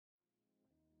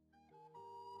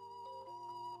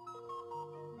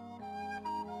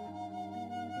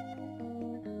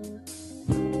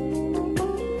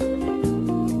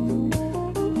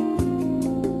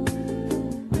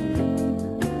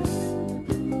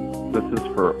This is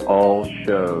for all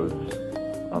shows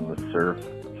on the Surf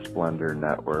Splendor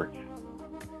Network.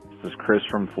 This is Chris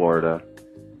from Florida.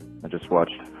 I just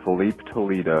watched Felipe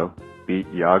Toledo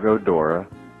beat Yago Dora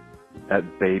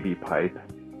at Baby Pipe.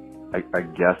 I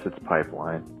guess it's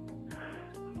Pipeline.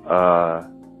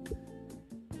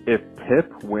 If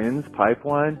Pip wins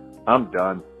Pipeline, I'm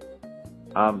done.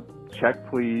 Check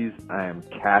please. I am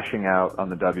cashing out on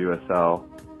the WSL.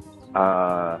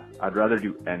 I'd rather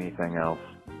do anything else.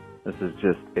 This is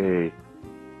just a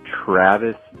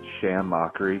Travis sham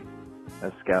mockery,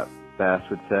 as Scott Bass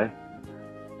would say.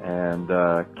 And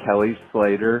Kelly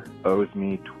Slater owes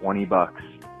me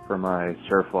 $20 for my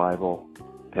Surf Libel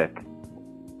pick.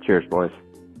 Cheers, boys.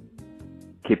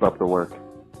 Keep up the work.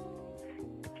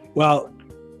 Well,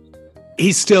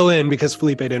 he's still in because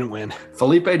Felipe didn't win.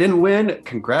 Felipe didn't win.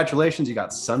 Congratulations. You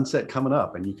got Sunset coming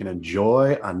up, and you can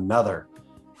enjoy another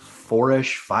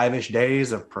 5-ish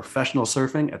days of professional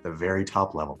surfing at the very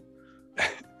top level.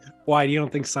 Why? You don't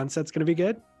think Sunset's going to be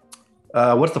good?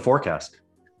 What's the forecast?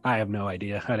 I have no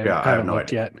idea. I have no looked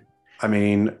idea yet. I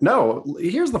mean, no,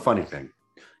 here's the funny thing.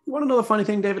 You want to know the funny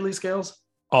thing, David Lee Scales?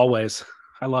 Always.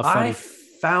 I love funny. I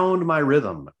found my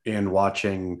rhythm in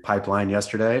watching Pipeline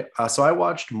yesterday. So I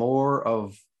watched more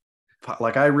of,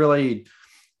 I really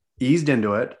eased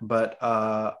into it, but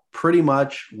pretty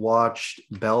much watched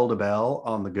Bell to Bell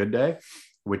on the good day,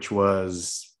 which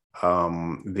was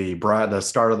the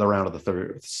start of the round of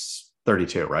the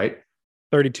 32, right?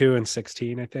 32 and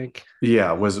 16, I think.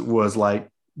 Yeah, was like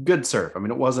good surf. I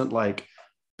mean, it wasn't like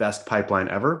best Pipeline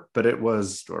ever, but it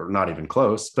was, or not even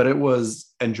close, but it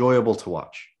was enjoyable to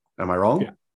watch. Am I wrong?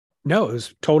 Yeah. No, it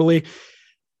was totally,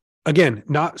 again,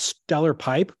 not stellar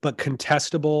pipe, but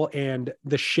contestable, and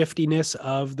the shiftiness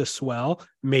of the swell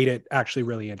made it actually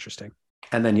really interesting.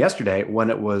 And then yesterday, when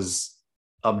it was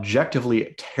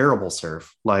objectively terrible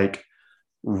surf, like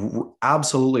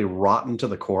absolutely rotten to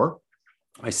the core,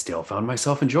 I still found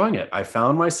myself enjoying it. I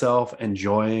found myself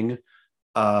enjoying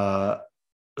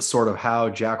sort of how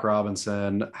Jack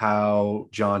Robinson, how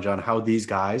John, how these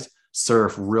guys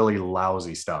surf really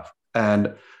lousy stuff.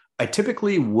 And I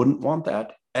typically wouldn't want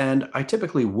that. And I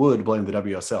typically would blame the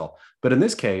WSL. But in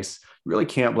this case, you really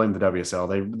can't blame the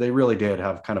WSL. They really did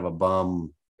have kind of a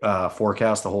bum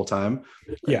forecast the whole time.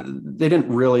 Yeah. They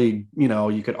didn't really,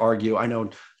 you could argue. I know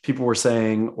people were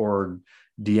saying or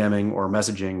DMing or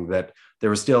messaging that there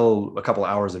was still a couple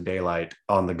hours of daylight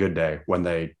on the good day when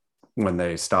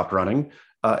they stopped running.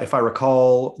 If I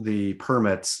recall the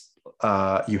permits,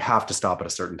 you have to stop at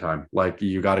a certain time. Like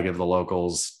you got to give the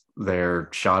locals their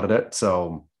shot at it.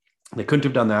 So they couldn't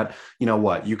have done that. You know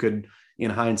what? You could, in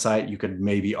hindsight, you could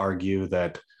maybe argue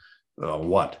that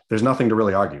there's nothing to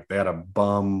really argue. They had a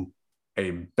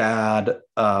bad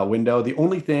window. The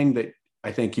only thing that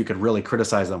I think you could really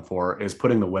criticize them for is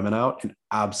putting the women out in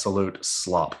absolute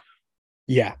slop.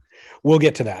 Yeah, we'll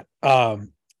get to that.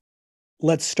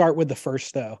 Let's start with the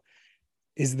first, though.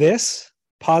 Is this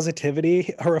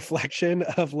positivity a reflection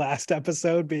of last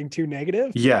episode being too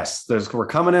negative? Yes, we're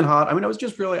coming in hot. I mean, it was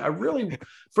just really, I really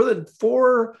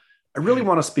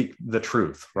want to speak the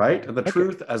truth, right? The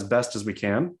truth as best as we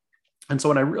can. And so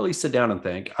when I really sit down and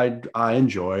think, I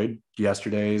enjoyed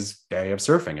yesterday's day of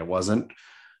surfing. It wasn't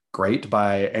great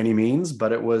by any means, but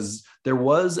there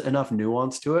was enough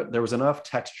nuance to it. There was enough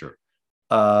texture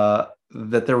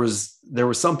that there was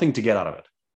something to get out of it.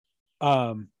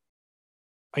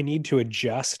 I need to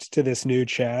adjust to this new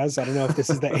Chaz. I don't know if this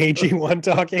is the AG1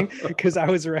 talking, because I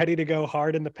was ready to go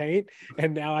hard in the paint,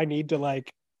 and now I need to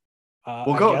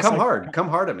come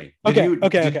hard at me.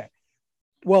 Okay.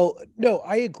 Well, no,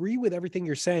 I agree with everything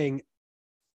you're saying.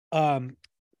 In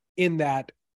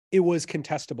that it was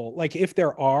contestable. Like if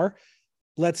there are,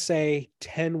 let's say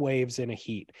 10 waves in a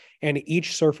heat, and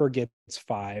each surfer gets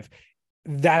 5,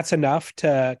 that's enough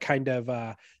to kind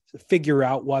of figure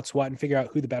out what's what and figure out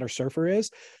who the better surfer is.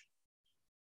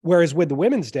 Whereas with the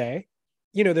Women's Day,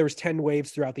 there was 10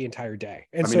 waves throughout the entire day.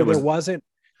 And there wasn't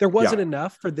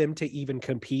enough for them to even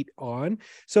compete on.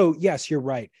 So yes, you're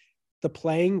right. The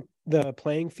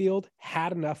playing field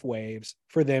had enough waves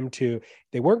for them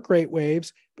they weren't great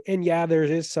waves. And yeah, there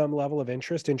is some level of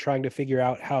interest in trying to figure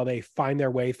out how they find their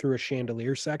way through a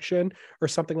chandelier section or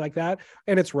something like that.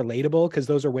 And it's relatable because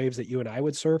those are waves that you and I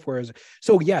would surf.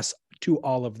 So yes, to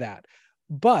all of that,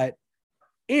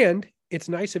 and it's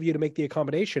nice of you to make the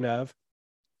accommodation of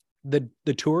the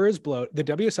tour is bloated. The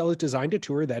WSL is designed a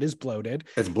tour that is bloated.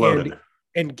 It's bloated.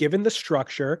 And given the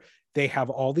structure, they have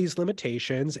all these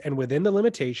limitations, and within the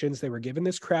limitations, they were given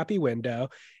this crappy window.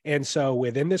 And so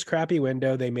within this crappy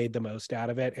window, they made the most out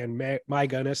of it. And my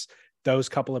goodness, those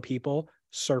couple of people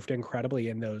surfed incredibly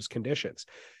in those conditions.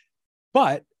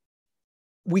 But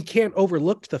we can't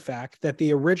overlook the fact that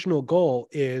the original goal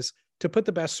is to put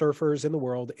the best surfers in the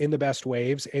world in the best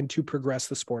waves and to progress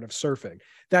the sport of surfing.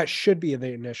 That should be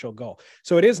the initial goal.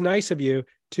 So it is nice of you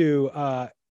to,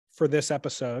 for this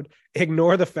episode,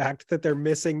 ignore the fact that they're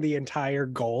missing the entire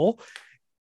goal,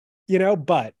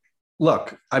 but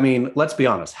look, I mean, let's be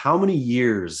honest. How many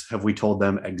years have we told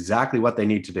them exactly what they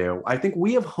need to do? I think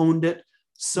we have honed it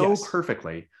so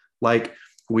perfectly. Like,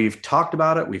 we've talked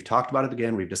about it. We've talked about it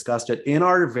again. We've discussed it in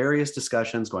our various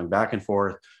discussions going back and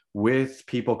forth with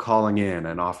people calling in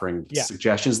and offering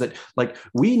suggestions that, like,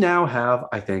 we now have,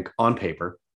 I think, on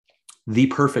paper, the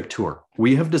perfect tour.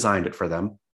 We have designed it for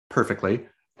them perfectly.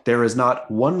 There is not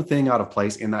one thing out of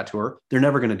place in that tour. They're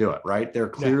never going to do it, right? They're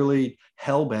clearly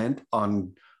hell-bent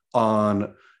on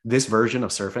this version of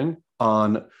surfing.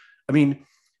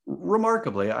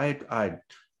 Remarkably, I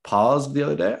paused the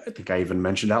other day. I think I even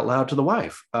mentioned out loud to the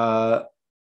wife. I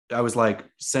was like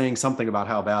saying something about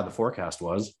how bad the forecast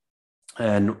was,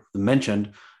 and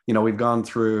mentioned, we've gone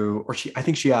through, I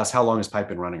think she asked, how long has Pipe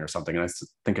been running or something? And I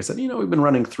think I said, we've been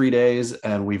running 3 days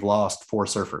and we've lost 4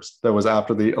 surfers. That was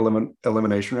after the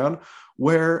elimination round,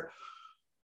 where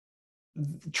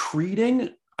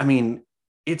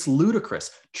it's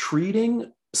ludicrous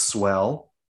treating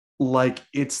swell like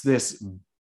it's this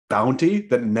bounty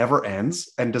that never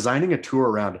ends, and designing a tour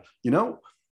around,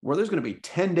 where there's going to be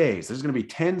 10 days, there's going to be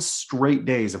 10 straight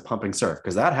days of pumping surf,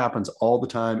 because that happens all the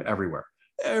time, everywhere.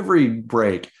 Every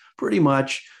break, pretty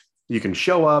much, you can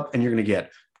show up and you're going to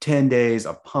get 10 days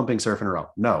of pumping surf in a row.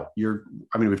 No,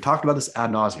 we've talked about this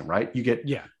ad nauseum, right? You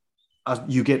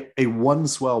get a one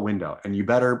swell window, and you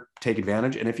better take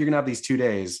advantage. And if you're going to have these 2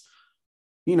 days,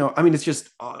 it's just,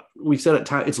 we've said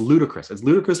it, it's ludicrous. It's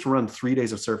ludicrous to run 3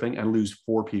 days of surfing and lose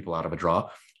 4 people out of a draw.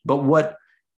 But what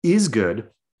is good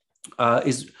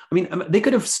they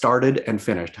could have started and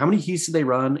finished. How many heats did they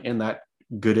run in that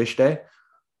goodish day?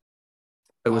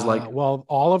 It was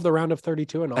all of the round of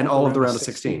 32 and all of the round of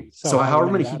 16. So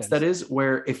however many heats that is,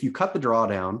 where if you cut the draw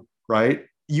down, right,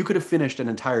 you could have finished an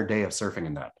entire day of surfing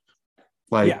in that.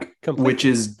 Which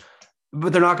is,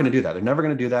 but they're not going to do that. They're never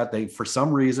going to do that. For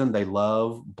some reason, they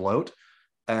love bloat,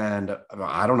 and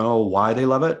I don't know why they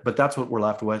love it, but that's what we're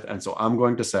left with. And so I'm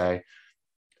going to say,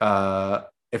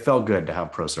 it felt good to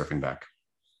have pro surfing back.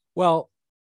 Well,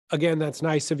 again, that's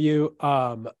nice of you.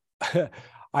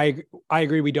 I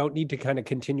agree. We don't need to kind of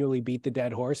continually beat the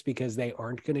dead horse, because they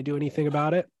aren't going to do anything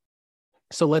about it.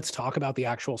 So let's talk about the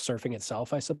actual surfing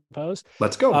itself, I suppose.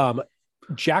 Let's go.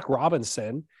 Jack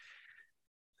Robinson.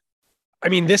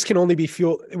 This can only be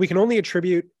we can only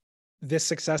attribute this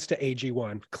success to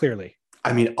AG1, clearly.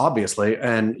 Obviously.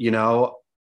 And,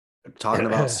 talking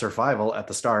about survival at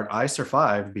the start, I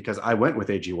survived because I went with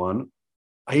AG1.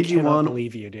 I cannot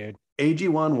believe you, dude.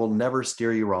 AG1 will never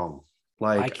steer you wrong.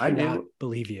 I cannot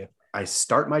believe you. I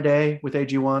start my day with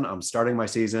AG1. I'm starting my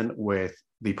season with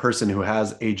the person who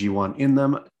has AG1 in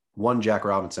them, one Jack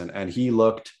Robinson, and he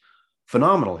looked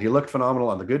phenomenal. He looked phenomenal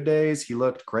on the good days. He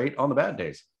looked great on the bad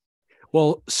days.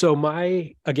 Well, so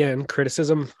my, again,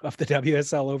 criticism of the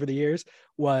WSL over the years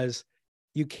was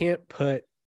you can't put,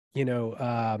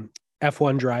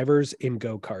 F1 drivers in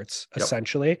go-karts,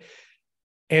 essentially.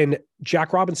 And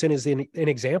Jack Robinson is an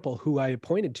example who I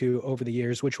pointed to over the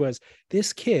years, which was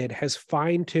this kid has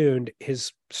fine-tuned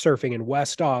his surfing in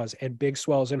West Oz and big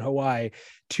swells in Hawaii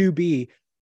to be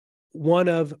one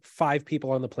of 5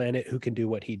 people on the planet who can do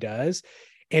what he does.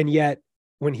 And yet,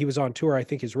 when he was on tour, I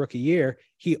think his rookie year,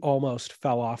 he almost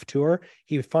fell off tour.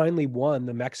 He finally won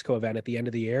the Mexico event at the end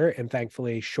of the year and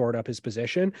thankfully shored up his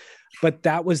position. But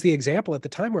that was the example at the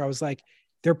time where I was like,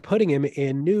 they're putting him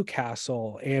in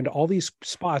Newcastle and all these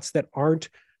spots that aren't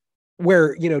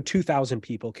where, 2,000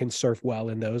 people can surf well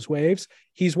in those waves.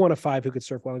 He's one of 5 who could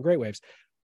surf well in great waves.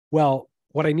 Well,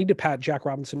 what I need to pat Jack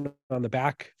Robinson on the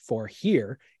back for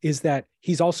here is that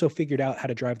he's also figured out how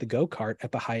to drive the go-kart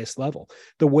at the highest level.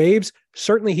 The waves,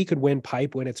 certainly he could win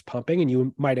pipe when it's pumping, and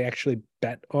you might actually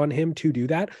bet on him to do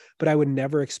that, but I would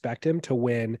never expect him to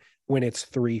win when it's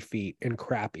 3 feet and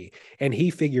crappy. And he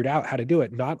figured out how to do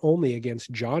it, not only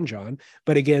against John,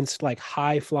 but against like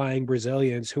high flying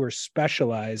Brazilians who are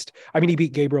specialized. He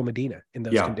beat Gabriel Medina in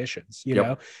those conditions, you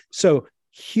know? So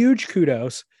huge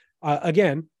kudos.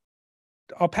 Again,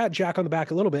 I'll pat Jack on the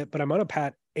back a little bit, but I'm going to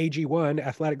pat AG1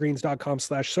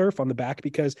 athleticgreens.com/surf on the back,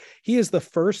 because he is the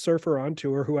first surfer on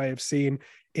tour who I have seen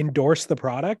endorse the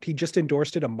product. He just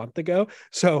endorsed it a month ago.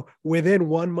 So within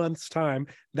 1 month's time,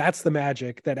 that's the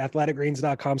magic that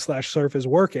athleticgreens.com/surf is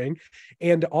working.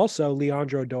 And also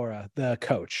Leandro Dora, the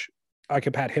coach, I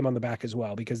could pat him on the back as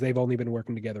well, because they've only been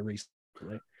working together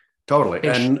recently. Totally.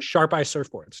 And Sharp Eye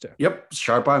surfboards too. Yep,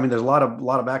 Sharp Eye. I mean, there's a lot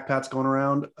of back pats going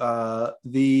around.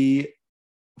 The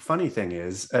funny thing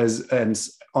is, and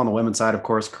on the women's side, of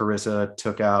course, Carissa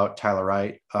took out Tyler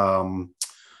Wright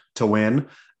to win,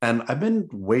 and I've been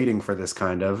waiting for this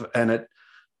kind of, and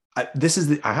I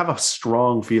have a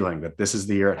strong feeling that this is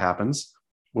the year it happens,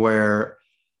 where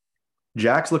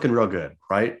Jack's looking real good,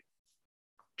 right?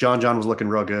 John was looking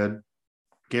real good.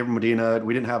 Gabriel Medina,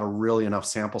 we didn't have a really enough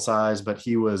sample size, but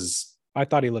I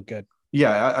thought he looked good.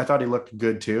 Yeah, I thought he looked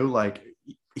good too. Like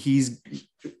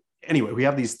anyway, we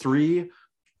have these three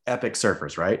epic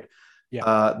surfers, right?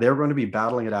 Yeah. They're going to be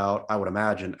battling it out, I would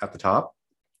imagine, at the top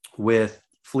with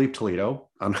Filipe Toledo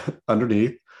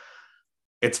underneath.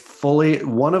 It's fully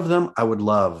one of them I would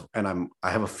love, and I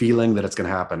have a feeling that it's going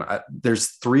to happen.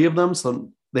 There's three of them,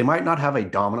 so they might not have a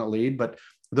dominant lead, but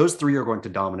those three are going to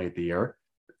dominate the year,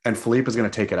 and Filipe is going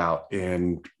to take it out.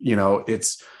 And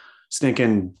it's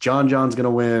stinking. John's going to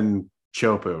win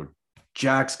Chopu.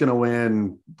 Jack's going to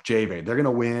win J-Bay. They're going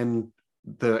to win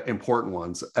the important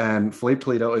ones, and Filipe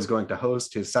Toledo is going to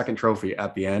host his second trophy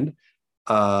at the end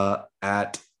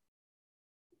at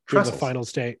the final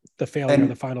state, the failure of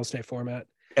the final state format.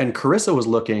 And Carissa was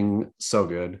looking so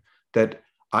good that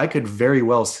I could very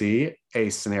well see a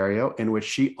scenario in which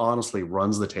she honestly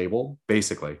runs the table,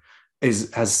 basically,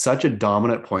 has such a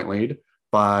dominant point lead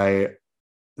by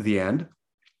the end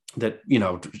that,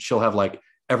 she'll have like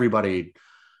everybody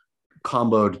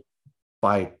comboed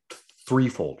by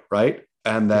threefold, right?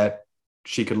 And that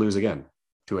she could lose again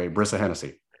to a Brisa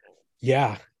Hennessy.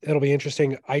 Yeah, it'll be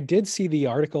interesting. I did see the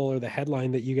article or the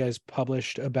headline that you guys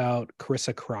published about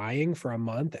Carissa crying for a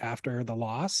month after the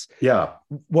loss. Yeah.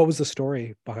 What was the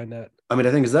story behind that? I mean,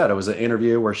 I think it was an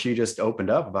interview where she just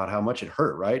opened up about how much it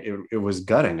hurt, right? It was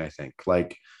gutting, I think.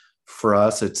 Like for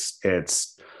us,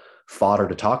 it's fodder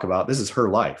to talk about. This is her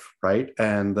life, right?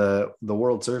 And the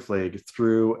World Surf League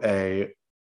threw a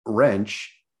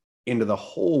wrench into the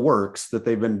whole works that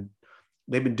they've been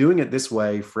doing it this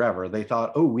way forever. They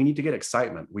thought, oh, we need to get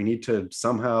excitement. We need to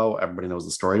somehow, everybody knows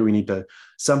the story, we need to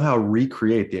somehow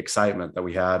recreate the excitement that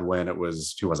we had when it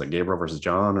was, who was it, Gabriel versus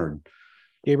John or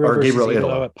Gabriel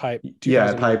Italo at Pipe?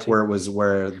 Yeah, at Pipe,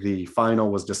 where the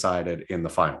final was decided in the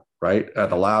final, right?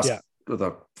 At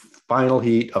the final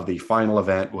heat of the final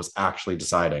event was actually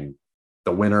deciding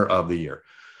the winner of the year.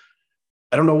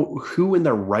 I don't know who in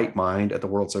their right mind at the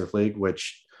World Surf League,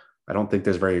 which I don't think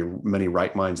there's very many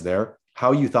right minds there,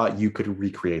 how you thought you could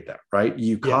recreate that, right?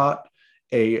 You caught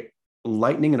a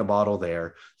lightning in a bottle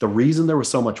there. The reason there was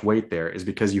so much weight there is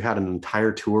because you had an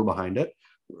entire tour behind it.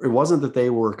 It wasn't that they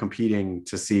were competing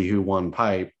to see who won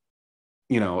Pipe.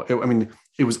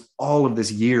 It was all of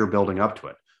this year building up to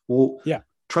it. Well,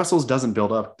 Trestles doesn't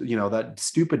build up, that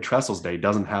stupid Trestles Day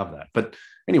doesn't have that. But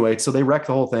anyway, so they wreck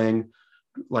the whole thing,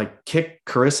 like kick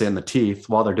Carissa in the teeth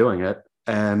while they're doing it.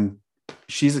 And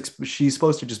she's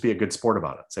supposed to just be a good sport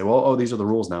about it. Say, well, these are the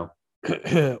rules now.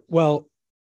 Well,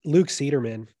 Luke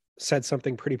Cederman said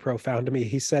something pretty profound to me.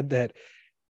 He said that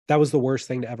was the worst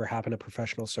thing to ever happen to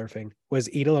professional surfing, was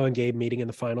Italo and Gabe meeting in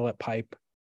the final at Pipe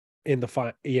in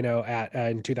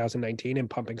 2019 and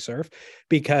pumping surf,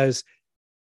 because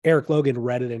Eric Logan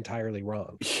read it entirely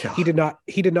wrong. Yeah. He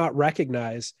did not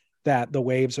recognize that the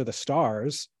waves are the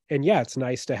stars. And yeah, it's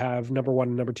nice to have number one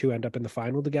and number two end up in the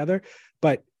final together,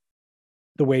 but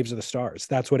the waves are the stars.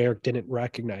 That's what Eric didn't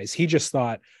recognize. He just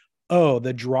thought, oh,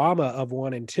 the drama of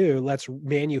 1 and 2, let's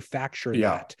manufacture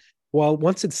that. Well,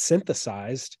 once it's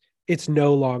synthesized, it's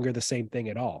no longer the same thing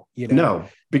at all. No,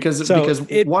 because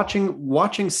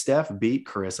watching Steph beat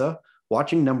Carissa,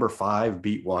 watching number 5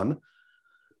 beat 1,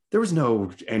 there was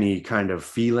no any kind of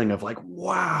feeling of like,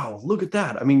 wow, look at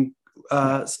that. I mean,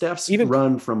 Steph's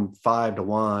run from 5 to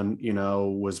 1,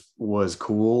 was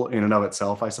cool in and of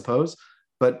itself, I suppose,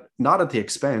 but not at the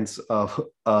expense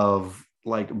of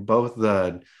like both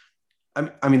the.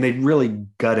 I mean, they really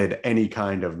gutted any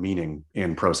kind of meaning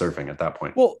in pro surfing at that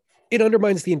point. Well, it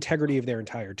undermines the integrity of their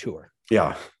entire tour.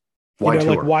 Yeah. Why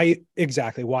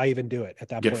even do it at that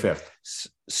point? Get fifth.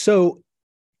 So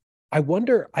I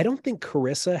wonder, I don't think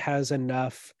Carissa has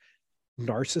enough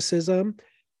narcissism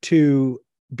to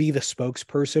be the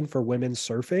spokesperson for women's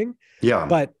surfing.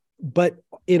 Yeah. But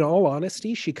in all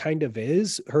honesty, she kind of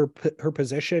is. Her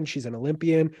position, she's an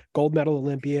Olympian, gold medal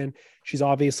Olympian. She's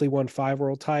obviously won 5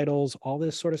 world titles, all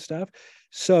this sort of stuff.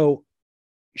 So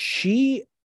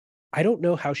I don't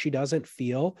know how she doesn't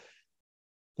feel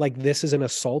like this is an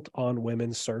assault on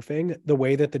women's surfing, the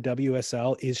way that the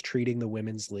WSL is treating the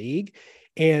women's league.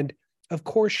 And of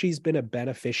course, she's been a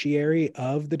beneficiary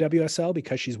of the WSL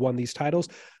because she's won these titles.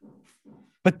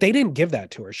 But they didn't give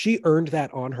that to her. She earned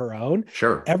that on her own.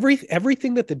 Sure.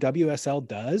 Everything that the WSL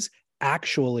does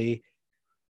actually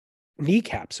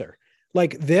kneecaps her.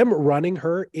 Like them running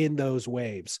her in those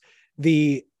waves.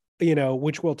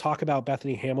 Which we'll talk about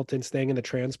Bethany Hamilton's thing and the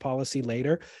trans policy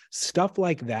later. Stuff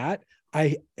like that.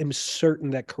 I am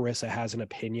certain that Carissa has an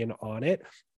opinion on it.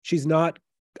 She's not,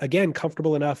 again,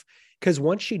 comfortable enough, because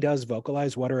once she does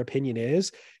vocalize what her opinion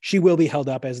is, she will be held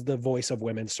up as the voice of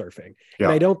women surfing. Yeah.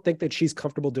 And I don't think that she's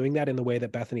comfortable doing that in the way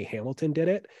that Bethany Hamilton did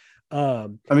it. I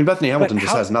mean, Bethany Hamilton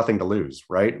just has nothing to lose,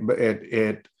 right? But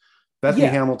Bethany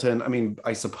Hamilton, I mean,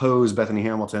 I suppose Bethany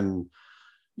Hamilton,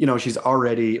 she's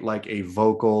already like a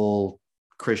vocal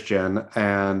Christian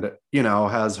and,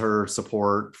 has her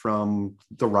support from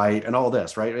the right and all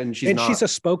this, right? And she's a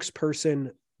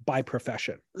spokesperson by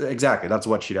profession. Exactly. That's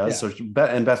what she does. Yeah. So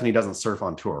and Bethany doesn't surf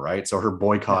on tour, right? So her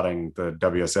boycotting the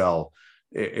WSL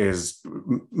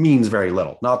means very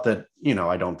little. Not that,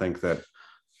 I don't think that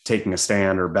taking a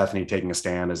stand or Bethany taking a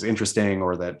stand is interesting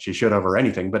or that she should have or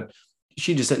anything, but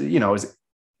she just, is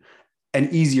an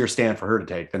easier stand for her to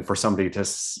take than for somebody to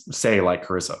say like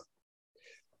Carissa.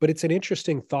 But it's an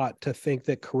interesting thought to think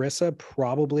that Carissa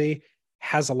probably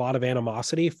has a lot of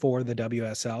animosity for the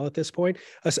WSL at this point.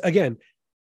 Again,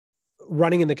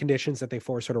 running in the conditions that they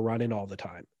force her to run in all the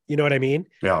time. You know what I mean?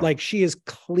 Yeah. Like she is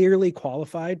clearly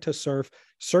qualified to surf,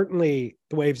 certainly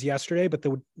the waves yesterday, but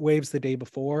the waves the day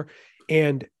before.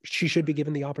 And she should be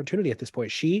given the opportunity at this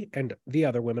point. She and the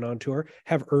other women on tour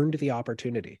have earned the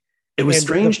opportunity. It was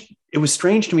strange. It was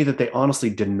strange to me that they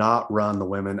honestly did not run the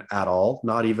women at all.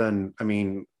 Not even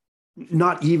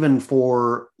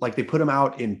for, like, they put them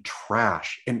out in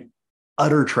trash, in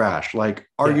utter trash, like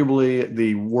arguably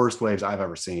the worst waves I've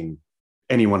ever seen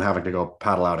anyone having to go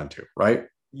paddle out into, right?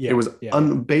 Yeah. It was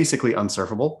basically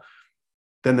unsurfable.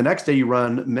 Then the next day you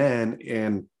run men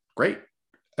and great.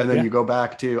 And then you go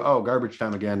back to, garbage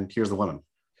time again. Here's the women.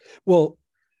 Well,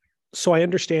 so I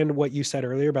understand what you said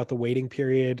earlier about the waiting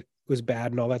period was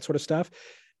bad and all that sort of stuff.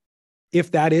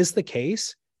 If that is the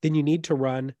case, then you need to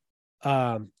run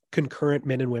concurrent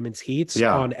men and women's heats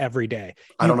on every day.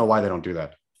 I don't know why they don't do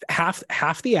that.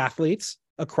 Half the athletes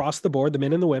across the board, the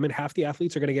men and the women, half the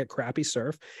athletes are going to get crappy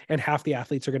surf and half the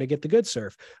athletes are going to get the good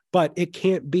surf. But it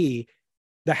can't be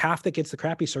the half that gets the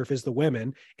crappy surf is the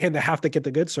women and the half that get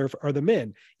the good surf are the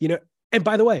men, And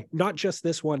by the way, not just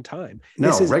this one time.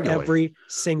 This is regularly. Every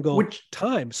single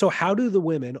time. So how do the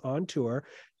women on tour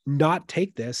not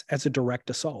take this as a direct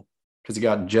assault? Because you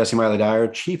got Jessie Miley Dyer,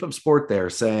 chief of sport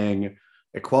there, saying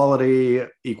equality,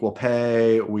 equal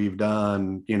pay. We've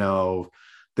done,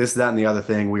 this, that, and the other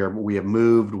thing. We have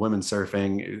moved women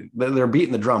surfing. They're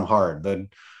beating the drum hard. And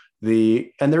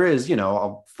there is,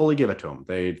 I'll fully give it to them.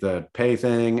 The pay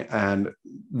thing, and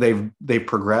they've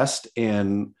progressed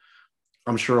in,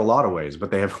 I'm sure, a lot of ways, but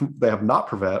they have not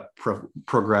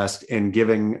progressed in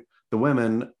giving the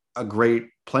women a great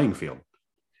playing field.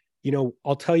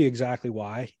 I'll tell you exactly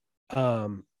why,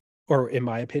 or in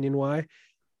my opinion, why.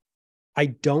 I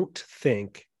don't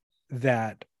think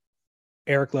that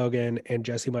Eric Logan and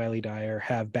Jessie Miley Dyer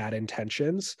have bad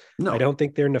intentions. No. I don't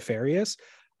think they're nefarious.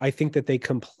 I think that they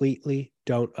completely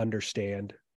don't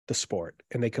understand the sport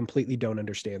and they completely don't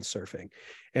understand surfing.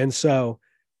 And so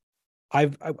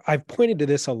I've pointed to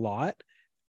this a lot,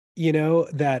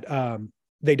 that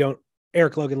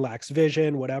Eric Logan lacks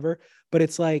vision, whatever, but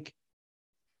it's like,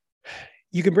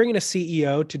 you can bring in a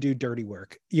CEO to do dirty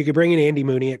work. You could bring in Andy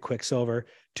Mooney at Quicksilver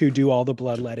to do all the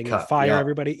bloodletting and fire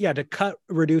everybody. Yeah. To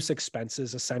reduce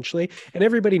expenses essentially. And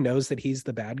everybody knows that he's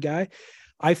the bad guy.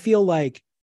 I feel like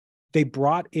they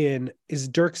brought in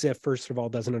Dirk Ziff, first of all,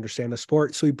 doesn't understand the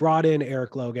sport. So he brought in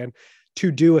Eric Logan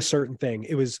to do a certain thing.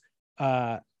 It was,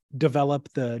 develop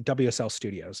the WSL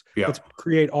studios. Yeah. Let's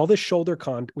create all this shoulder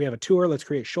content. We have a tour. Let's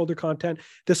create shoulder content.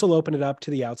 This will open it up to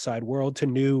the outside world, to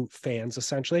new fans,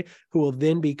 essentially, who will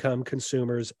then become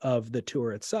consumers of the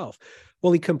tour itself.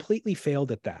 Well, he completely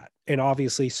failed at that. And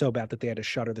obviously so bad that they had to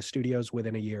shutter the studios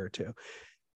within a year or two.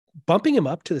 Bumping him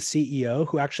up to the CEO,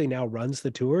 who actually now runs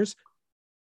the tours,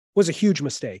 was a huge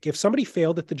mistake. If somebody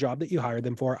failed at the job that you hired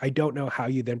them for, I don't know how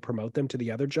you then promote them to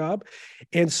the other job.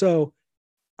 And so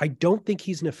I don't think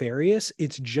he's nefarious.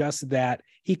 It's just that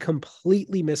he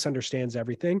completely misunderstands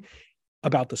everything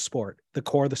about the sport, the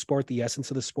core of the sport, the essence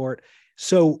of the sport.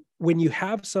 So when you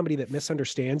have somebody that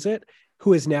misunderstands it,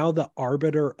 who is now the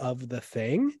arbiter of the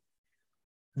thing,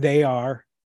 they are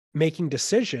making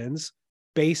decisions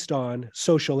based on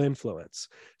social influence.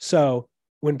 So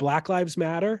when Black Lives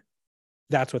Matter,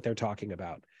 that's what they're talking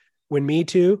about. When Me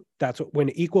Too, when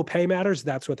equal pay matters,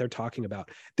 that's what they're talking about.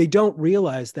 They don't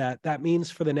realize that means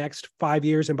for the next 5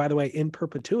 years, and by the way, in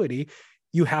perpetuity,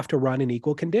 you have to run in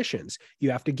equal conditions.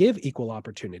 You have to give equal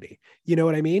opportunity. You know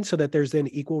what I mean? So that there's then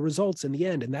equal results in the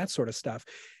end and that sort of stuff.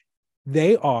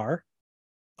 They are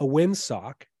a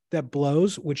windsock that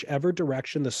blows whichever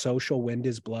direction the social wind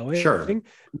is blowing, Sure.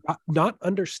 not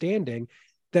understanding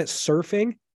that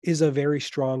surfing is a very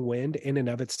strong wind in and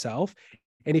of itself.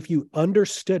 And if you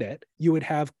understood it, you would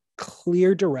have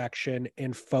clear direction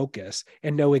and focus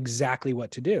and know exactly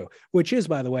what to do, which is,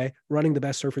 by the way, running the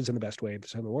best surfers and the best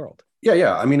waves in the world.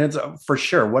 Yeah. I mean, it's for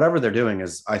sure. Whatever they're doing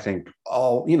is, I think,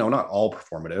 all, not all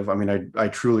performative. I mean, I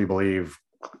truly believe,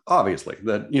 obviously,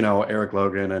 that, Eric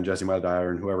Logan and Jesse Dyer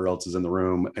and whoever else is in the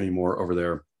room anymore over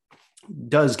there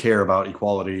does care about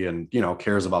equality and,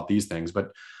 cares about these things.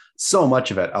 But so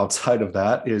much of it outside of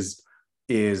that is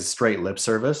straight lip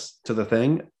service to the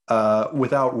thing,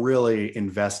 without really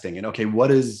investing in, okay, what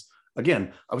is,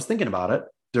 again, I was thinking about it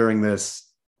during the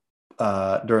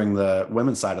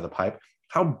women's side of the pipe,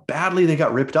 how badly they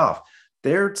got ripped off.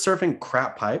 They're surfing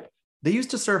crap pipe. They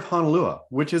used to surf Honolua,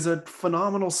 which is a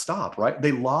phenomenal stop, right?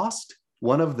 They lost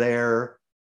one of their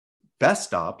best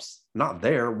stops,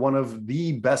 one of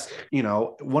the best,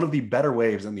 one of the better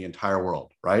waves in the entire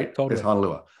world, right? Totally. Is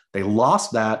Honolua. They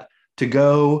lost that to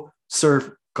go surf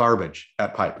garbage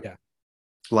at pipe. Yeah.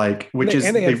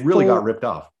 They really got ripped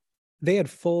off. They had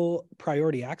full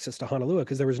priority access to Honolua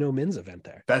because there was no men's event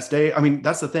there. Best day. I mean,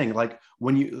 that's the thing. Like,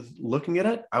 when you looking at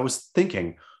it, I was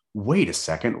thinking, wait a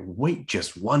second, wait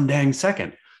just one dang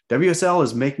second. WSL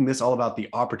is making this all about the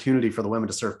opportunity for the women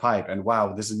to surf pipe. And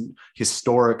wow, this is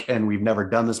historic. And we've never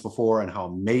done this before. And how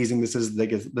amazing this is, they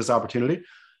get this opportunity.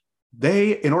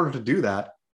 They, in order to do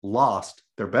that, lost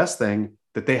their best thing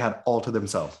that they had all to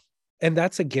themselves. And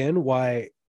that's, again, why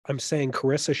I'm saying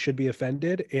Carissa should be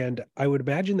offended. And I would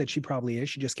imagine that she probably is.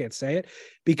 She just can't say it,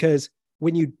 because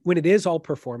when it is all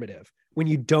performative, when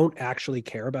you don't actually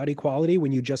care about equality,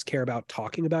 when you just care about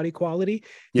talking about equality,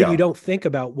 then you don't think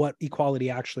about what equality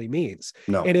actually means.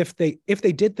 No. And if they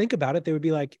did think about it, they would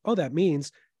be like, oh, that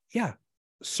means,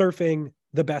 surfing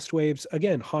the best waves,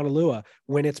 again, Honolua,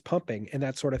 when it's pumping and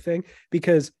that sort of thing.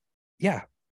 Because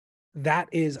that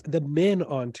is the men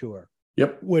on tour.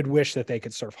 Yep. Would wish that they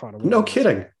could surf Honolulu. No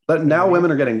kidding. But now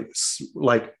women are getting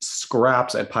like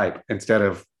scraps at pipe instead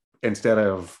of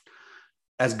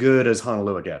as good as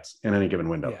Honolulu gets in any given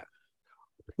window. Yeah.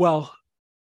 Well,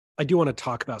 I do want to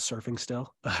talk about surfing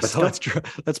still.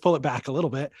 Let's pull it back a little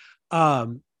bit.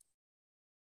 Leonardo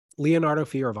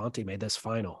Fioravanti made this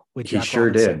final with Jack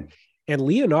Robinson. Did. And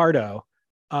Leonardo,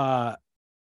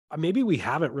 maybe we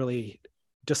haven't really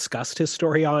discussed his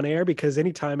story on air, because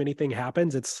anytime anything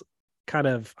happens, it's kind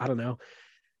of, I don't know,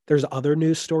 there's other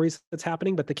news stories that's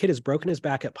happening, but the kid has broken his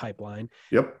back at Pipeline.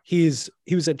 Yep. He was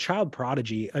a child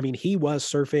prodigy. I mean, he was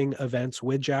surfing events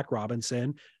with Jack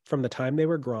Robinson from the time they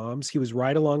were Groms. He was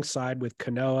right alongside with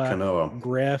Kanoa.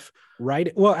 Griff,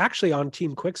 right. Well, actually on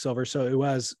Team Quicksilver. So it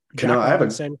was Jack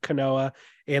Robinson, Kanoa,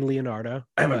 and Leonardo.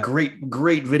 I have a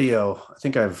great video. I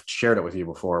think I've shared it with you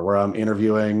before, where I'm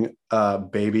interviewing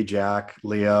baby Jack,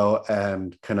 Leo,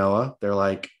 and Kanoa. They're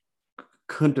like,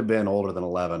 couldn't have been older than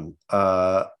 11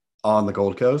 on the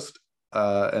Gold Coast.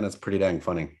 And it's pretty dang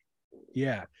funny.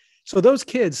 Yeah. So those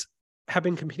kids have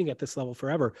been competing at this level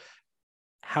forever.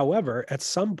 However, at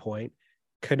some point,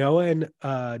 Kanoa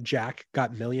and Jack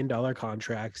got $1 million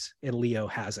contracts and Leo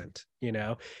hasn't.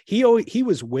 He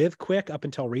was with Quick up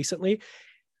until recently.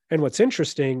 And what's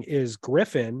interesting is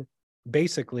Griffin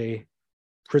basically,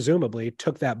 presumably,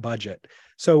 took that budget.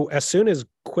 So as soon as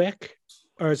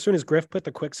Griff put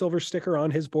the Quicksilver sticker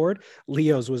on his board,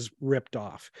 Leo's was ripped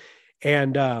off.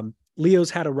 And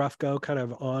Leo's had a rough go kind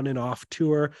of on and off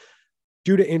tour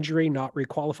due to injury, not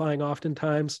requalifying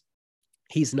oftentimes.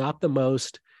 He's not the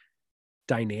most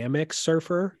dynamic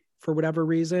surfer for whatever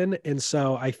reason. And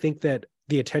so I think that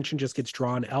the attention just gets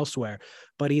drawn elsewhere,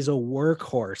 but he's a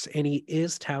workhorse and he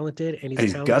is talented and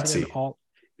he's talented gutsy.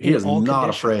 He is not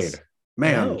afraid,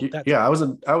 man. I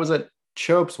was at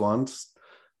Chopes once.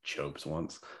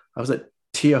 I was at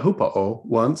Tiahupa'o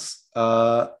once,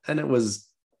 and it was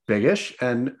biggish,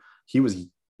 and he was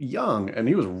young, and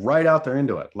he was right out there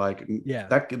into it. Like,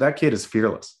 that kid is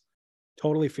fearless.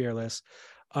 Totally fearless.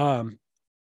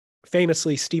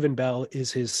 Famously, Stephen Bell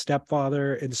is his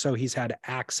stepfather, and so he's had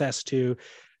access to,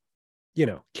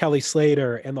 Kelly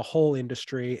Slater and the whole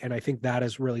industry, and I think that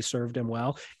has really served him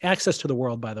well. Access to the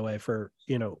world, by the way, for,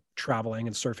 traveling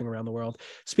and surfing around the world.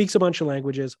 Speaks a bunch of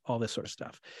languages, all this sort of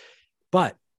stuff.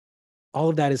 But all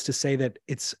of that is to say that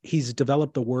he's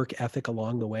developed the work ethic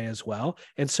along the way as well.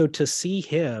 And so to see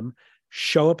him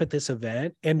show up at this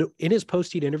event and in his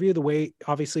post-heat interview, the way,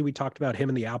 obviously we talked about him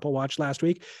in the Apple Watch last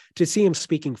week, to see him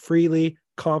speaking freely,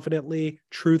 confidently,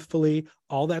 truthfully,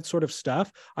 all that sort of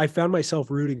stuff, I found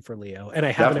myself rooting for Leo, and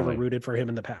I haven't ever rooted for him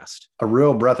in the past. A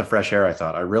real breath of fresh air, I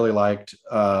thought. I really liked,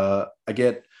 I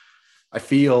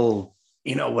feel,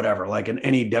 whatever, like in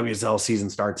any WSL season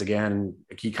starts again,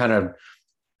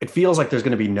 it feels like there's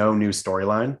going to be no new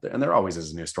storyline, and there always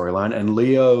is a new storyline. And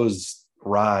Leo's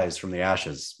rise from the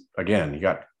ashes, again, he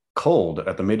got cold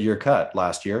at the mid-year cut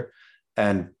last year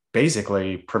and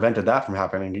basically prevented that from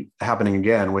happening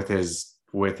again with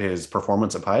his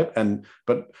performance at Pipe,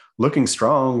 but looking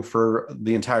strong for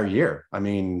the entire year. I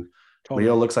mean, totally.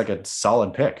 Leo looks like a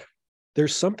solid pick.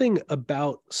 There's something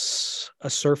about a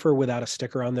surfer without a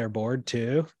sticker on their board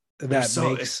too that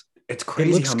makes it's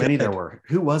crazy how many there were.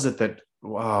 Who was it that?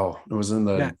 Wow, it was in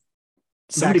the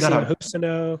somebody Maxime got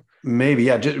Husino. Maybe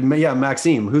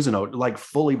Maxime Husino, like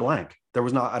fully blank. There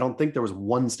was not. I don't think there was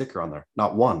one sticker on there.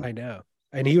 Not one. I know,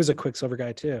 and he was a Quicksilver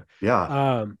guy too.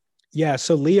 Yeah. Yeah.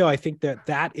 So Leo, I think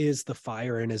that is the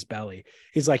fire in his belly.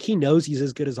 He's like, he knows he's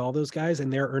as good as all those guys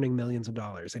and they're earning millions of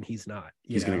dollars and he's not.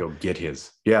 He's going to go get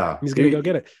his. Yeah. He's going to go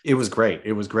get it. It was great.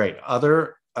 It was great.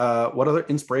 What other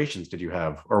inspirations did you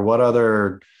have? Or what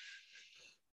other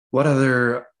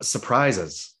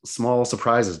surprises, small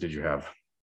surprises did you have?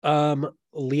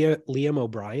 Liam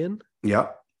O'Brien. Yeah.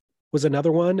 Was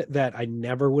another one that I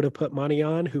never would have put money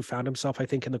on, who found himself, I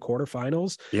think, in the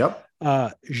quarterfinals. Yep.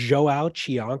 Joao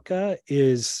Chianca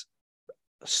is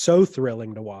so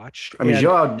thrilling to watch. I mean,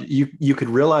 Joao, you could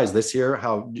realize this year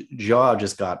how Joao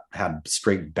just had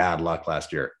straight bad luck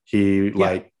last year. He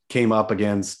came up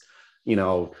against,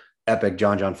 epic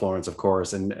John Florence, of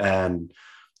course.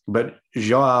 But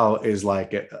Joao is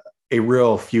like a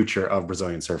real future of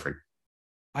Brazilian surfing.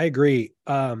 I agree.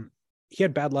 He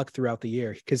had bad luck throughout the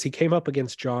year because he came up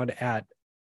against John at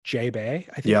J-Bay,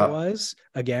 I think it was,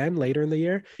 again later in the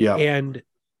year. Yeah. And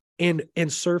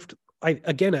surfed two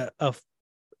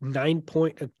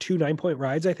 9-point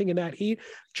rides, I think, in that heat.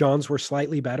 John's were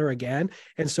slightly better again.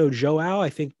 And so Joao, I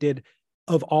think,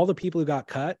 of all the people who got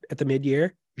cut at the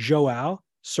mid-year, Joao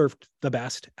surfed the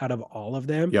best out of all of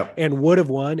them and would have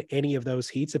won any of those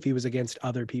heats if he was against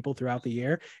other people throughout the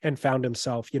year and found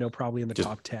himself, probably in the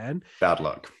top 10. Bad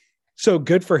luck. So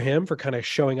good for him for kind of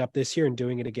showing up this year and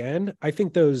doing it again. I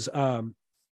think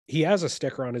he has a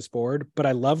sticker on his board, but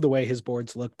I love the way his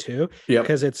boards look too,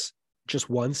 because it's just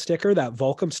one sticker, that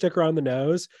Volcom sticker on the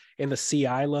nose and the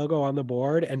CI logo on the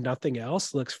board and nothing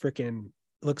else. Looks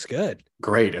good.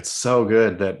 Great. It's so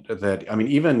good that, I mean,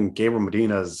 even Gabriel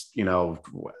Medina's,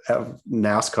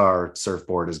 NASCAR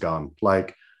surfboard is gone.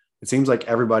 Like, it seems like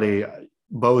everybody,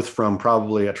 both from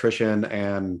probably attrition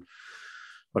and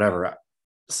whatever,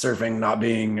 surfing not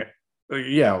being,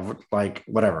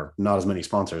 not as many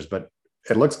sponsors, but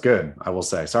it looks good, I will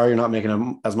say. Sorry you're not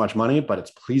making as much money, but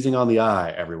it's pleasing on the eye,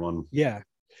 everyone. Yeah.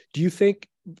 Do you think,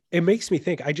 it makes me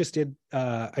think, I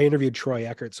interviewed Troy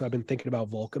Eckert, so I've been thinking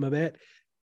about Volcom a bit,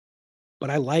 but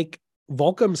I like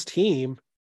Volcom's team.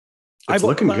 It's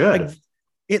looking good.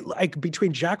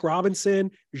 Between Jack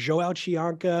Robinson, Joao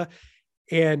Chianca,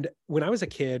 and when I was a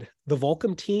kid, the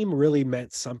Volcom team really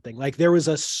meant something. Like, there was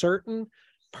a certain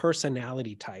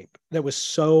personality type that was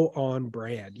so on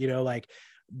brand, like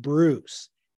Bruce,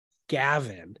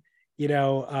 Gavin,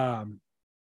 there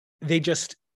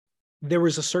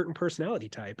was a certain personality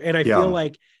type. And I feel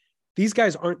like these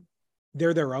guys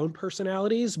they're their own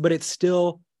personalities, but it's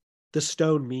still, the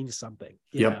stone means something.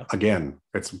 Again,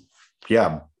 it's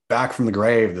back from the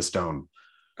grave, the stone.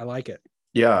 I like it.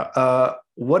 Yeah.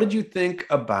 What did you think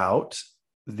about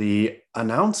the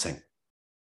announcing?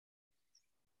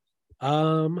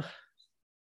 I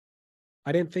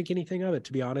didn't think anything of it,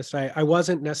 to be honest. I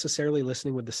wasn't necessarily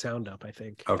listening with the sound up, I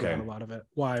think. Okay. A lot of it.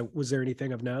 Why? Was there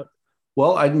anything of note?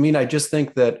 Well, I mean, I just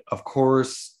think that, of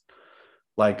course,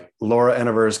 like Laura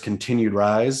Enever's continued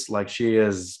rise, like she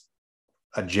is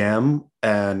a gem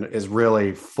and is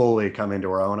really fully come into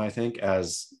her own, I think,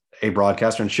 as a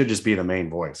broadcaster, and should just be the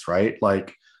main voice, right?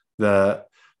 Like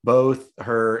both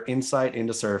her insight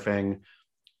into surfing,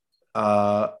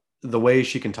 the way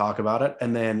she can talk about it,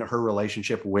 and then her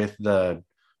relationship with the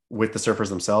surfers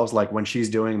themselves. Like when she's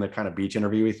doing the kind of beach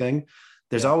interviewee thing,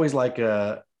 there's always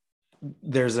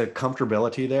there's a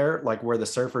comfortability there, like where the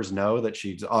surfers know that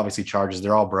she obviously charges,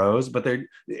 they're all bros, but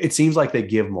it seems like they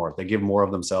give more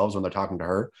of themselves when they're talking to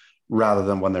her rather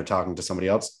than when they're talking to somebody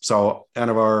else. So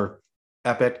Enever,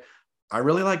 epic. I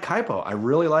really like Kaipo. I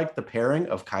really like the pairing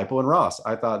of Kaipo and Ross.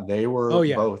 I thought they were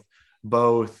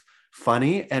both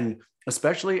funny, and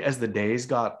especially as the days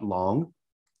got long,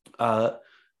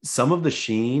 some of the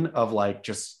sheen of like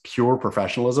just pure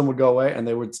professionalism would go away, and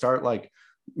they would start like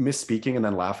misspeaking and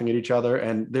then laughing at each other.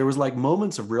 And there was like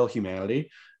moments of real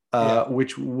humanity.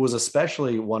 which was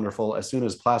especially wonderful as soon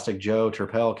as Plastic Joe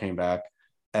Turpel came back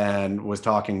and was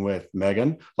talking with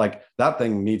Megan. Like, that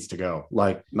thing needs to go.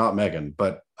 Like, not Megan,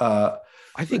 but I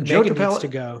think Joe Megan Turpel needs to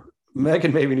go.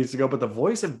 Megan maybe needs to go, but the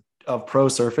voice of pro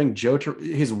surfing,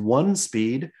 his one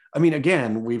speed. I mean,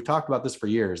 again, we've talked about this for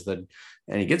years, and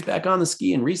he gets back on the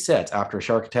ski and resets after a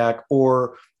shark attack,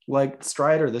 or like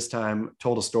Strider this time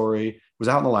told a story, was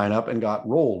out in the lineup and got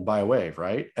rolled by a wave,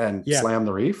 right? And slammed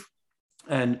the reef.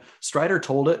 And Strider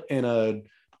told it in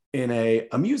a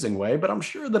amusing way, but I'm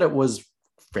sure that it was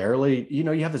fairly, you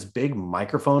have this big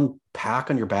microphone pack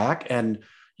on your back and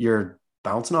you're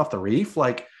bouncing off the reef.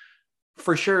 Like,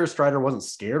 for sure, Strider wasn't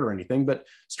scared or anything, but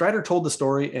Strider told the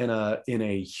story in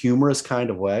a humorous kind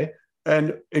of way.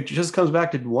 And it just comes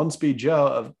back to One Speed Joe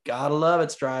of gotta love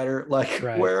it, Strider. Like,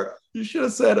 where you should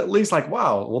have said at least like,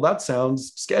 wow, well, that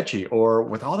sounds sketchy. Or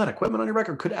with all that equipment on your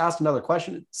record, could have asked another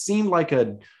question. It seemed like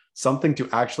something to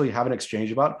actually have an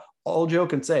exchange about. All Joe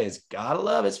can say is gotta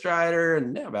love it, Strider,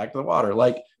 and now back to the water.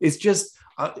 Like, it's just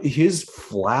his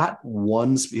flat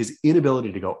his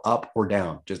inability to go up or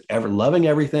down, just ever loving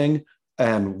everything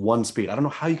and one speed. I don't know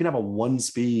how you can have a one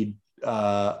speed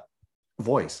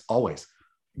voice always.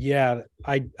 Yeah,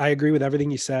 I agree with everything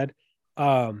you said.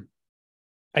 And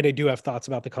I do have thoughts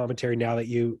about the commentary now that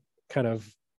you kind of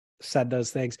said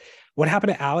those things. What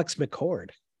happened to Alex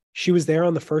McCord? She was there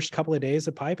on the first couple of days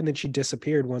of Pipe, and then she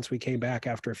disappeared once we came back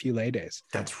after a few lay days.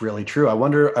 That's really true. I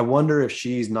wonder if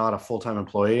she's not a full-time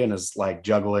employee and is like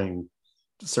juggling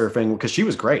surfing, because she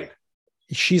was great.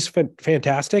 She's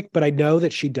fantastic, but I know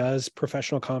that she does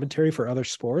professional commentary for other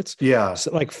sports. Yeah.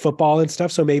 So like football and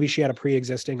stuff. So maybe she had a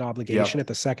pre-existing obligation at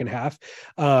the second half.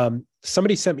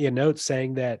 Somebody sent me a note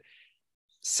saying that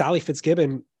Sally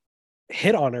Fitzgibbon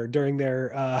hit on her during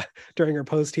her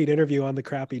post-heat interview on the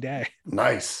crappy day.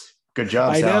 Nice. Good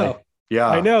job, Sally. I know. Yeah.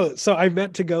 I know. So I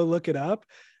meant to go look it up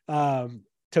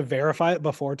to verify it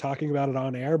before talking about it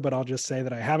on air, but I'll just say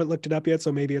that I haven't looked it up yet,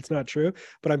 so maybe it's not true,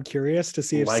 but I'm curious to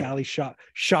see if Sally shot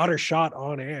her shot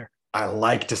on air. I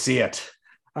like to see it.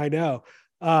 I know.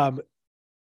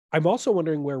 I'm also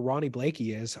wondering where Ronnie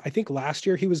Blakey is. I think last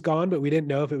year he was gone, but we didn't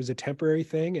know if it was a temporary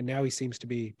thing, and now he seems to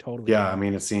be totally gone, gone, I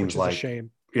mean, it seems like a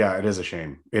shame. Yeah, it is a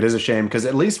shame. It is a shame because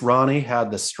at least Ronnie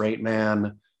had the straight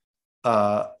man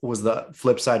was the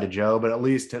flip side to Joe, but at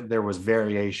least there was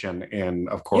variation in,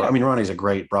 of course. Yeah. I mean, Ronnie's a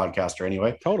great broadcaster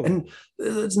anyway. Totally. And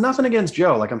it's nothing against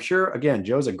Joe. Like, I'm sure, again,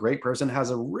 Joe's a great person,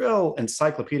 has a real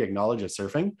encyclopedic knowledge of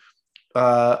surfing,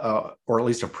 or at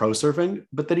least of pro surfing,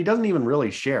 but that he doesn't even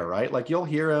really share, right? Like, you'll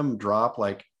hear him drop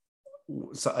like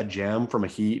a gem from a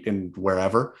heat and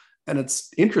wherever, and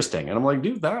it's interesting. And I'm like,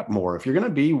 do that more. If you're going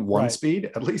to be one speed,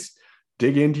 at least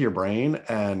dig into your brain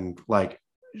and like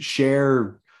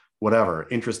share whatever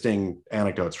interesting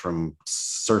anecdotes from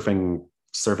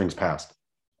surfing's past.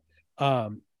 I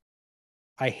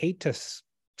hate to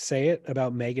say it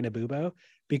about Megan Abubo,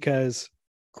 because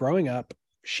growing up,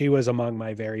 she was among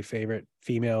my very favorite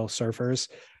female surfers.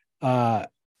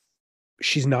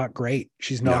 She's not great.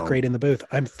 She's not great in the booth.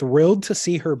 I'm thrilled to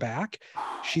see her back.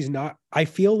 I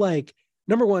feel like,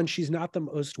 number one, she's not the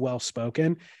most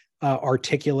well-spoken,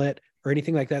 articulate or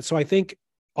anything like that. So I think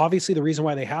obviously the reason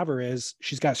why they have her is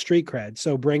she's got street cred.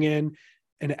 So bring in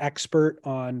an expert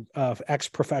on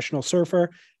ex-professional surfer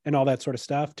and all that sort of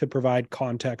stuff to provide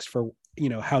context for,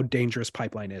 how dangerous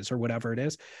Pipeline is or whatever it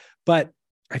is. But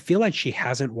I feel like she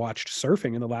hasn't watched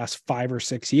surfing in the last 5 or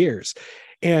 6 years,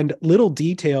 and little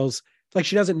details, like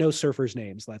she doesn't know surfers'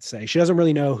 names. Let's say she doesn't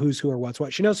really know who's who or what's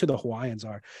what. She knows who the Hawaiians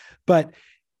are, but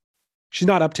she's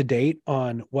not up to date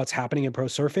on what's happening in pro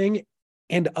surfing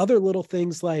and other little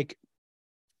things. Like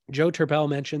Joe Turpel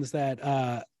mentions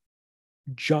that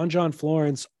John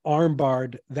Florence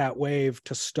armbarred that wave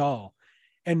to stall.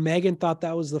 And Megan thought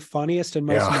that was the funniest and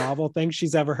most novel thing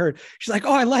she's ever heard. She's like,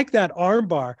 oh, I like that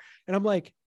armbar. And I'm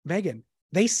like, Megan,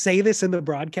 they say this in the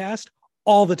broadcast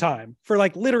all the time for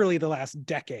like literally the last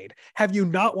decade. Have you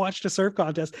not watched a surf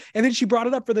contest? And then she brought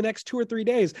it up for the next 2 or 3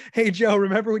 days. Hey, Joe,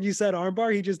 remember when you said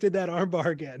armbar? He just did that armbar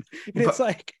again. And it's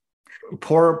like,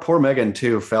 poor Megan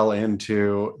too fell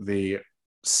into the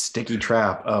sticky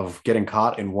trap of getting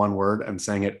caught in one word and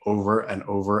saying it over and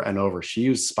over and over. She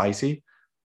used spicy,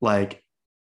 like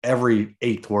every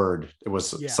 8th word, it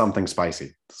was something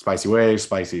spicy. Spicy wave,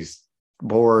 spicy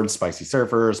board, spicy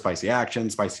surfer, spicy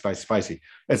action, spicy.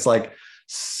 It's like,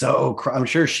 so I'm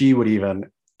sure she would, even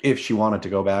if she wanted to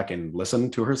go back and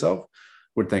listen to herself,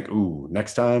 would think, ooh,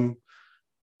 next time,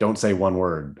 don't say one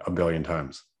word a billion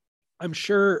times. I'm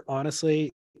sure,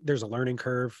 honestly, there's a learning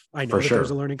curve. I know there's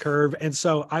a learning curve. And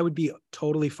so I would be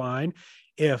totally fine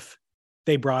if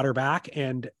they brought her back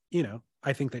and,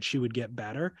 I think that she would get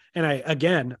better. And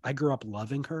I grew up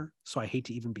loving her, so I hate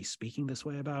to even be speaking this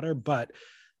way about her, but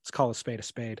let's call a spade a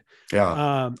spade.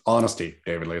 Yeah. Honesty,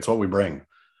 David Lee. It's what we bring.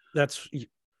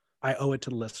 I owe it to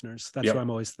the listeners. That's Yep. what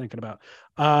I'm always thinking about.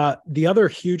 The other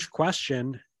huge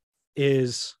question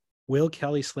is, will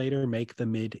Kelly Slater make the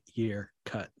mid-year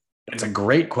cut? It's a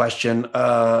great question.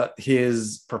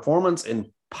 His performance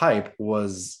in pipe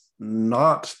was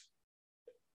not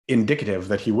indicative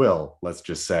that he will, let's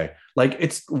just say. Like,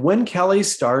 it's when Kelly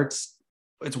starts,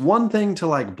 it's one thing to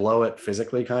like blow it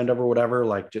physically kind of or whatever.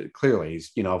 Like, clearly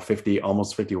he's, 50,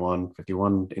 almost 51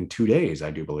 in 2 days,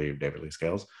 I do believe, David Lee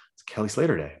Scales. It's Kelly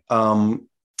Slater day.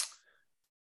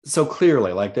 So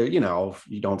clearly, like,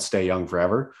 you don't stay young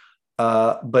forever.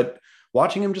 But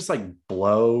watching him just like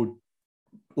blow,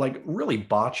 like really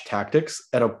botch tactics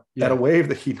at a wave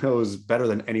that he knows better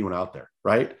than anyone out there,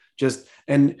 right?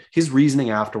 And his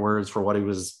reasoning afterwards for what he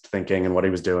was thinking and what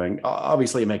he was doing,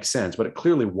 obviously it makes sense, but it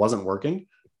clearly wasn't working.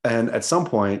 And at some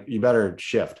point, you better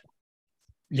shift.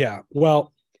 Yeah.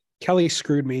 Well, Kelly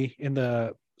screwed me in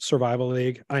the Survival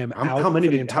League. I am out. How many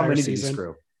for the entire did season. he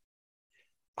screw?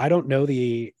 I don't know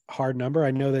the hard number. I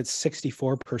know that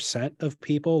 64% of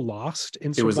people lost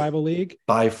in Survival League.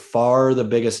 By far the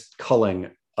biggest culling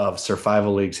of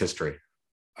Survival League's history.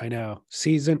 I know.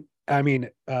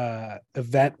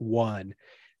 Event 1,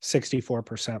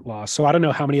 64% loss. So I don't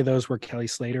know how many of those were Kelly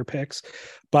Slater picks,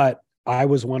 but I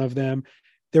was one of them.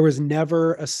 There was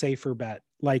never a safer bet.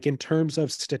 Like, in terms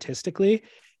of statistically,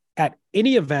 at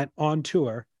any event on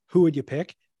tour, who would you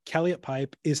pick? Kelly at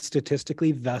pipe is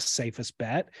statistically the safest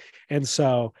bet. And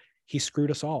so he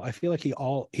screwed us all. I feel like he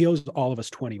owes all of us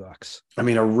 $20. I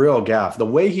mean, a real gaffe. The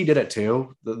way he did it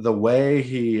too, the way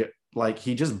he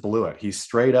just blew it. He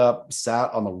straight up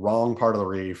sat on the wrong part of the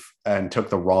reef and took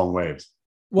the wrong waves.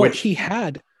 Well,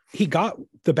 he got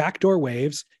the backdoor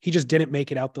waves. He just didn't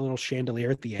make it out the little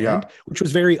chandelier at the end, which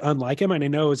was very unlike him. And I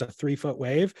know it was a 3-foot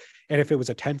wave. And if it was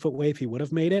a 10-foot wave, he would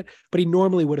have made it, but he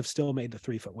normally would have still made the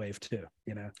 3-foot wave too.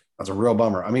 That's a real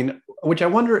bummer. I mean, which I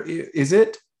wonder, is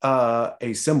it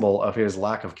a symbol of his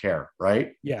lack of care,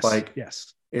 right? Yes.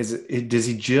 Yes. Does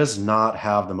he just not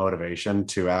have the motivation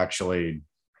to actually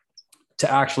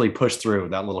push through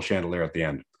that little chandelier at the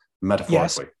end,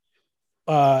 metaphorically?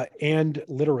 Yes. And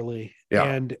literally. Yeah.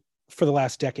 And for the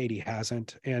last decade, he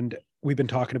hasn't. And we've been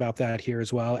talking about that here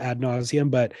as well, ad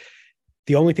nauseum. But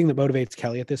the only thing that motivates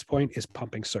Kelly at this point is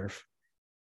pumping surf.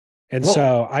 And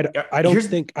so I don't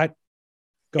think I.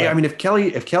 Yeah, I mean, if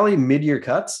Kelly mid-year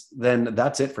cuts, then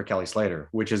that's it for Kelly Slater,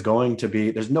 which is going to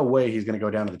be, there's no way he's going to go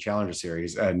down to the Challenger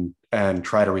Series and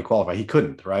try to requalify. He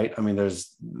couldn't, right? I mean,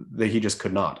 he just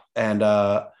could not. And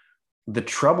the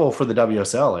trouble for the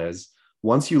WSL is,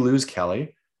 once you lose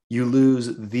Kelly, you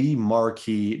lose the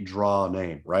marquee draw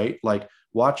name, right? Like,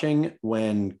 watching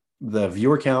when the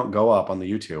viewer count go up on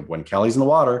the YouTube, when Kelly's in the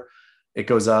water, it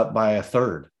goes up by a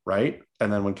third, right?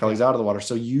 And then when Kelly's out of the water,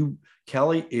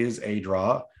 Kelly is a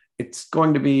draw. It's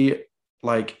going to be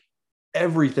like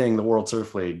everything the World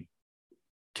Surf League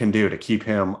can do to keep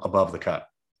him above the cut.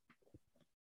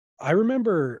 I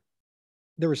remember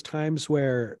there was times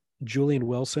where Julian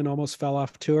Wilson almost fell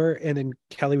off tour, and then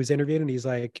Kelly was interviewed and he's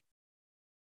like,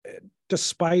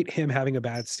 despite him having a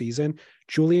bad season,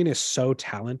 Julian is so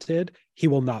talented, he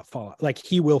will not fall. Like,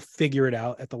 he will figure it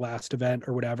out at the last event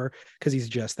or whatever, because he's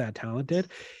just that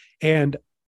talented. And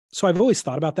so I've always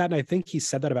thought about that. And I think he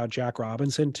said that about Jack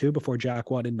Robinson too, before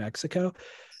Jack won in Mexico.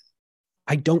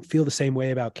 I don't feel the same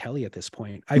way about Kelly at this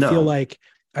point. I feel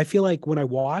like when I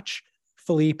watch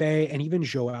Felipe and even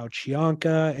Joao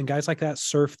Chianca and guys like that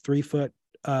surf 3-foot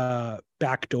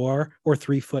backdoor or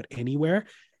 3-foot anywhere,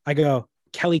 I go,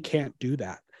 Kelly can't do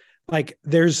that. Like,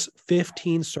 there's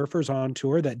 15 surfers on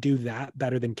tour that do that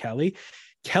better than Kelly.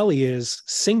 Kelly is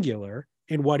singular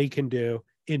in what he can do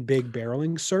in big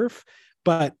barreling surf,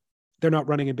 but they're not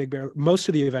running a big barrel. Most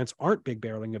of the events aren't big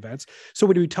barreling events. So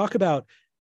when we talk about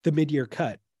the mid-year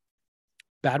cut,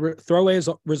 throwaway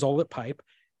result at pipe,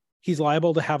 he's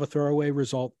liable to have a throwaway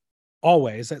result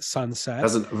always at Sunset.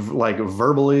 Doesn't like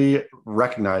verbally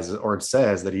recognize it, or it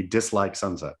says that he dislikes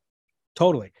Sunset.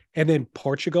 Totally. And then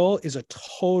Portugal is a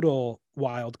total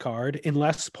wild card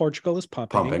unless Portugal is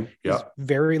pumping. Yeah. He's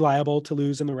very liable to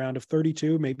lose in the round of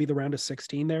 32, maybe the round of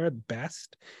 16 there at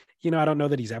best. I don't know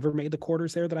that he's ever made the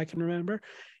quarters there that I can remember.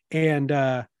 And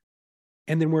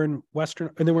then we're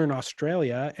in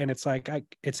Australia, and it's like,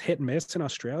 it's hit and miss in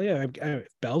Australia. If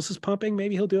Bells is pumping,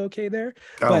 maybe he'll do okay there.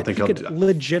 I don't think he could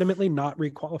legitimately not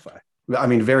requalify. I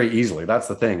mean, very easily. That's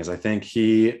the thing, is I think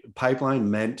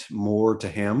Pipeline meant more to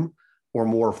him or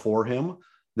more for him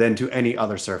than to any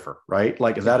other surfer, right?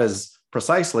 Like, that is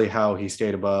precisely how he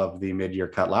stayed above the mid-year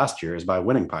cut last year, is by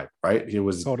winning pipe, right? He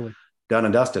was Totally. done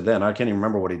and dusted then. I can't even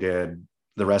remember what he did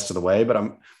the rest of the way,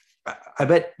 but I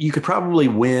bet you could probably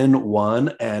win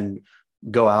one and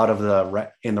go out of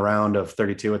in the round of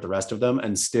 32 at the rest of them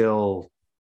and still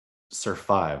surf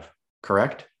 5,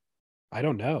 correct? I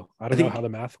don't know. I don't know how the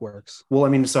math works. Well, I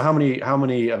mean, so how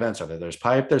many events are there? There's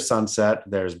Pipe, there's Sunset,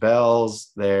 there's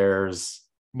Bells, there's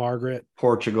Margaret.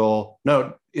 Portugal.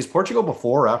 No, is Portugal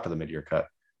before or after the mid-year cut?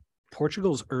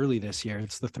 Portugal's early this year.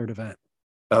 It's the third event.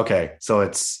 Okay, so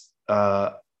it's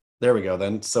there we go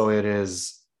then. So it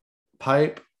is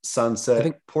Pipe,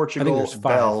 Sunset, Portugal,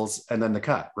 Bells, and then the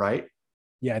cut, right?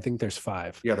 Yeah, I think there's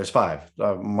 5. Yeah, there's 5.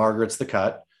 Margaret's the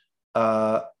cut.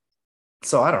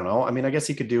 So I don't know. I mean, I guess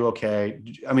he could do okay.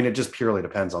 I mean, it just purely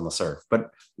depends on the surf. But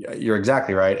you're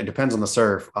exactly right. It depends on the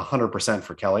surf 100%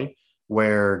 for Kelly,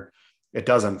 where it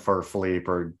doesn't for Philippe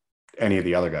or any of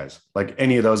the other guys. Like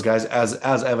any of those guys,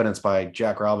 as evidenced by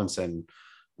Jack Robinson,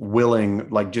 willing,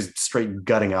 like just straight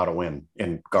gutting out a win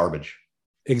in garbage.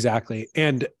 Exactly.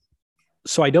 And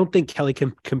so I don't think Kelly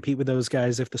can compete with those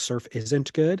guys if the surf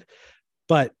isn't good.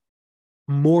 But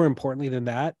more importantly than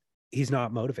that, he's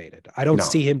not motivated. I don't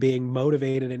see him being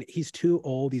motivated, and he's too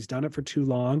old. He's done it for too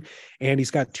long, and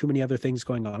he's got too many other things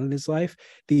going on in his life.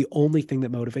 The only thing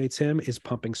that motivates him is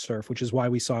pumping surf, which is why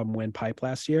we saw him win pipe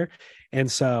last year.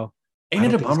 And so ain't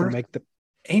it a bummer?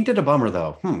 Ain't it a bummer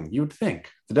though? You would think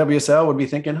the WSL would be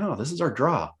thinking, oh, this is our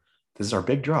draw. This is our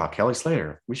big draw. Kelly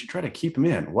Slater. We should try to keep him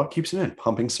in. What keeps him in?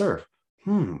 Pumping surf.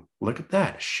 Look at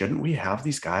that. Shouldn't we have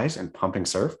these guys in pumping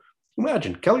surf?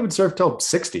 Imagine Kelly would surf till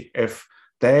 60 if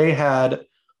they had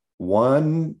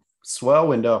one swell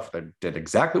window that did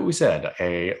exactly what we said,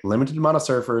 a limited amount of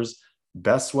surfers,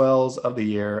 best swells of the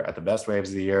year at the best waves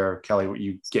of the year. Kelly,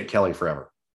 you get Kelly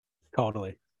forever.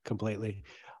 Totally, completely.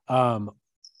 I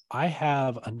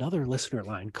have another listener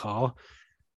line call.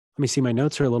 Let me see. My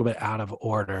notes are a little bit out of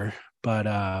order, but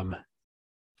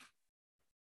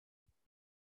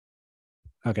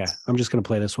okay, I'm just going to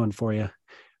play this one for you.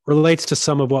 Relates to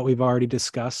some of what we've already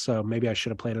discussed, so maybe I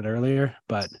should have played it earlier,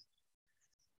 but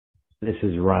this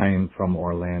is Ryan from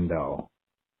Orlando.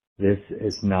 This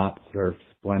is not Surf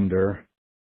Splendor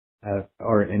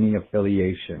or any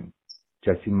affiliation.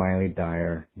 Jesse Miley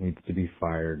Dyer needs to be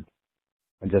fired.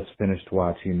 I just finished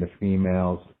watching the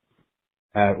females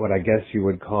at what I guess you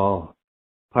would call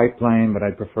Pipeline, but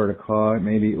I prefer to call it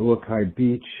maybe Uakai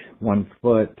Beach, 1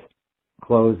 foot,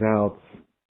 closeouts,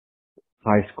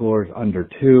 high scores under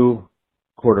 2,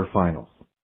 quarterfinals,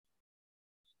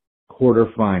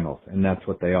 and that's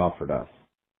what they offered us.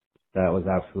 That was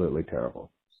absolutely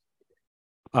terrible.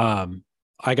 Don't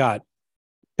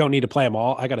need to play them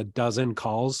all. I got a dozen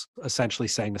calls essentially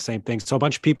saying the same thing. So a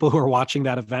bunch of people who are watching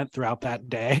that event throughout that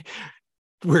day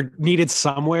were needed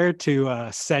somewhere to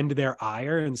send their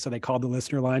ire. And so they called the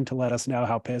listener line to let us know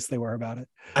how pissed they were about it.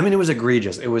 I mean, it was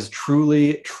egregious. It was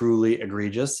truly, truly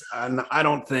egregious. And I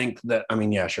don't think that, I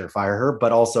mean, yeah, sure, fire her,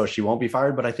 but also she won't be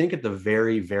fired. But I think at the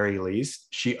very, very least,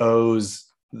 she owes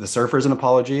the surfers an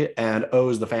apology and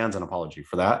owes the fans an apology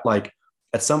for that. Like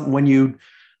when you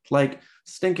want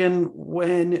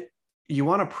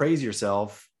to praise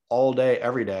yourself all day,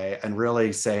 every day, and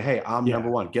really say, hey, I'm number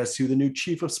one. Guess who the new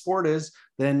chief of sport is?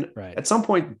 Then at some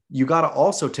point, you got to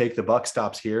also take the buck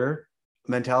stops here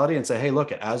mentality and say, hey,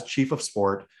 look, as chief of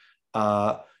sport,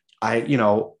 I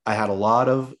had a lot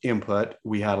of input.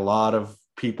 We had a lot of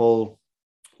people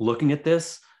looking at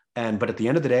this. But at the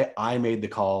end of the day, I made the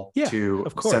call to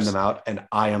send them out, and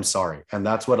I am sorry. And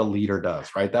that's what a leader does,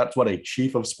 right? That's what a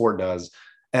chief of sport does.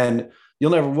 And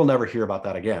we'll never hear about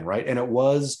that again, right? And it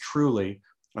was truly,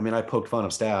 I mean, I poked fun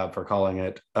of Stab for calling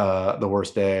it the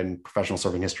worst day in professional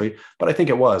surfing history, but I think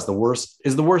it was the worst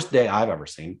day I've ever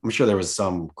seen. I'm sure there was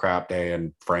some crap day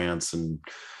in France in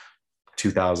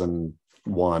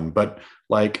 2001, but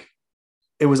like,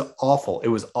 it was awful. It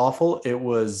was awful. It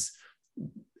was,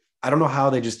 I don't know how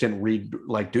they just didn't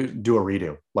do a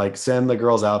redo, like send the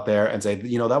girls out there and say,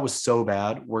 that was so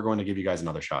bad. We're going to give you guys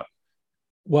another shot.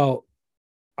 Well,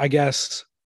 I guess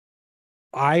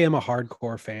I am a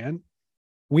hardcore fan.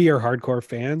 We are hardcore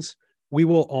fans. We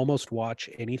will almost watch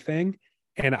anything,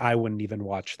 and I wouldn't even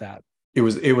watch that. It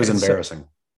was embarrassing.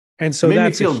 So it made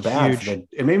me feel bad.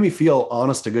 It made me feel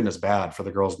honest to goodness bad for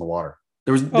the girls in the water.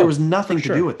 There was nothing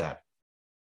to do with that.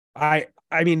 I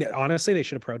mean, honestly, they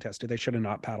should have protested. They should have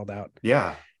not paddled out.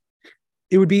 Yeah.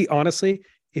 It would be, honestly,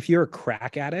 if you're a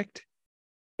crack addict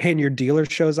and your dealer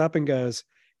shows up and goes,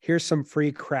 here's some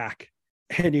free crack.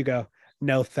 And you go,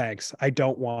 no thanks, I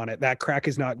don't want it, that crack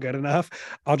is not good enough,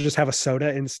 I'll just have a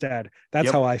soda instead. That's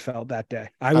Yep. how I felt that day.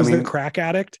 I was the crack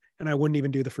addict and I wouldn't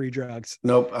even do the free drugs.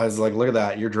 Nope. I was like, look at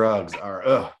that. Your drugs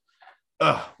are,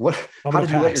 what, I'm how gonna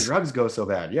did you let your pass. drugs go so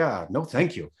bad? Yeah, no,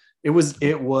 thank you. It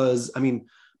was, I mean,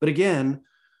 but again,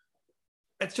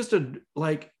 it's just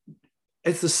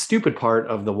it's the stupid part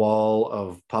of the wall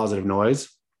of positive noise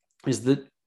is that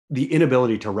the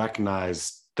inability to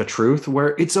recognize the truth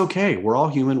where it's okay. We're all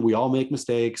human. We all make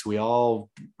mistakes. We all,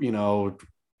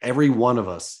 every one of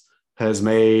us has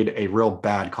made a real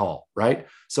bad call, right?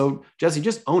 So Jesse,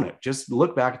 just own it. Just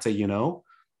look back and say,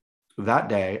 that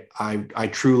day, I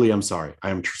truly am sorry. I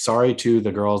am sorry to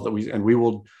the girls that we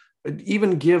will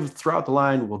even give throughout the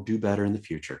line, we'll do better in the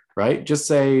future, right? Just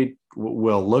say,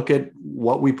 we'll look at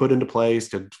what we put into place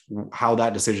to how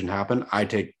that decision happened. I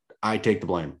take the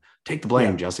blame. Take the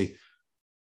blame, Jesse.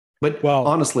 But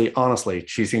honestly,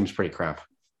 she seems pretty crap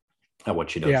at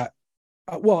what she does. Yeah.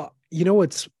 Well,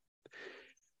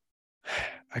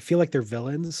 I feel like they're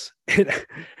villains.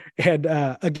 And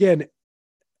again,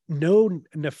 no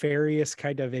nefarious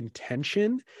kind of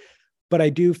intention, but I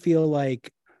do feel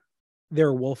like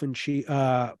they're wolf in sheep.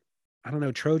 I don't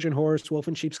know, Trojan horse, wolf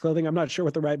in sheep's clothing. I'm not sure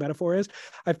what the right metaphor is.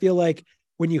 I feel like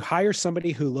when you hire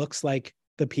somebody who looks like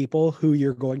the people who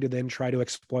you're going to then try to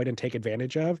exploit and take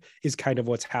advantage of is kind of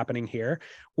what's happening here,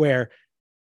 where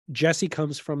Jessie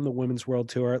comes from the Women's World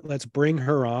Tour. Let's bring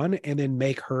her on and then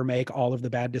make her make all of the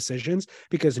bad decisions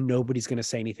because nobody's going to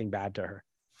say anything bad to her.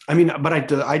 I mean, but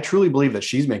I truly believe that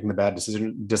she's making the bad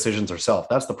decisions herself.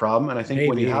 That's the problem. And I think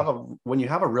when you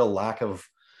have a real lack of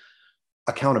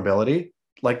accountability,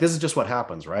 like this is just what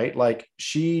happens, right? Like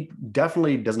she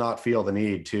definitely does not feel the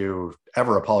need to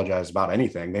ever apologize about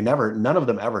anything. None of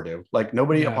them ever do. Like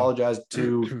nobody apologized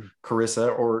to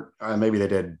Carissa, or maybe they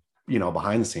did,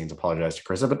 behind the scenes apologize to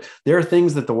Carissa, but there are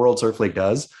things that the World Surf League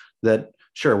does that,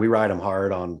 sure, we ride them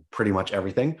hard on pretty much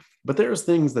everything, but there's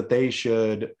things that they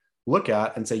should look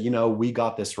at and say, we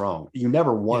got this wrong. You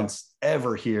never once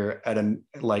ever hear at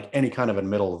any kind of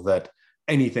admittal that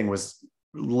anything was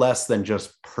less than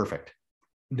just perfect.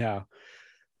 No.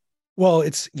 Well,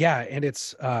 it's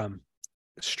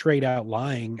straight out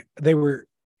lying.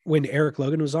 When Eric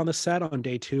Logan was on the set on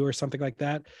day 2 or something like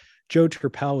that, Joe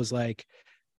Turpel was like,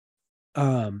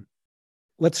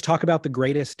 let's talk about the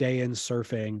greatest day in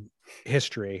surfing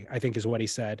history, I think is what he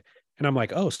said. And I'm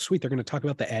like, oh, sweet. They're going to talk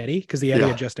about the Eddie because the Eddie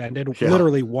had just ended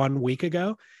literally 1 week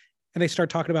ago. And they start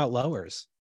talking about lowers.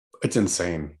 It's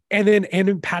insane. And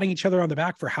then patting each other on the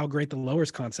back for how great the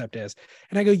lowers concept is.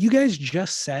 And I go, you guys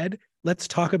just said, let's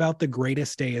talk about the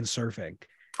greatest day in surfing.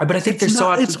 But I think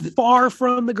it's far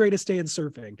from the greatest day in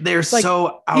surfing. They're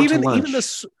so out to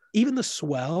lunch. Even the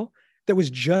swell that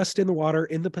was just in the water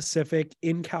in the Pacific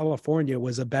in California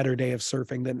was a better day of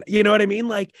surfing than, you know what I mean?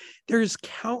 Like there's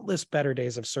countless better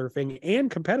days of surfing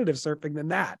and competitive surfing than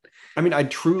that. I mean,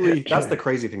 that's the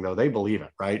crazy thing though. They believe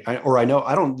it, right?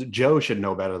 Joe should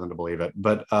know better than to believe it,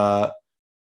 but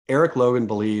Eric Logan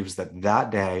believes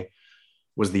that day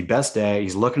was the best day.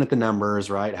 He's looking at the numbers,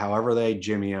 right? However they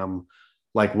jimmy him,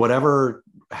 like whatever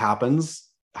happens,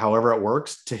 however it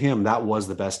works to him, that was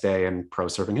the best day in pro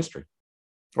surfing history.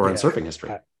 Or in surfing history.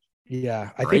 I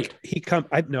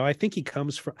think he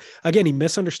comes from, again, he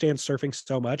misunderstands surfing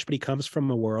so much, but he comes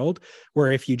from a world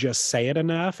where if you just say it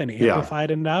enough and amplify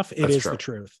it enough, it is the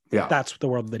truth. Yeah. That's the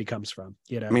world that he comes from.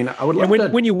 I mean, I would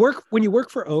love when you work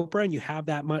for Oprah and you have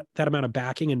that amount of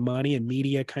backing and money and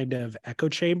media kind of echo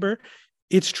chamber,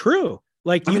 it's true.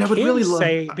 Like I would really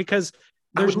say, because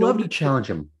I would love to challenge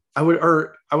him. I would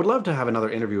love to have another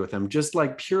interview with him, just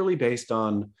like purely based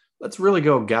on, let's really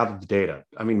go gather the data.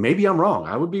 I mean, maybe I'm wrong.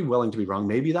 I would be willing to be wrong.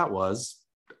 Maybe that was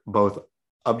both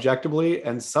objectively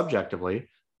and subjectively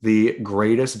the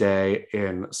greatest day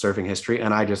in surfing history,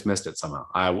 and I just missed it somehow.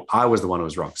 I was the one who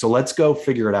was wrong. So let's go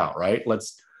figure it out, right?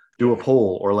 Let's do a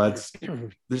poll, or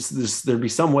there'd be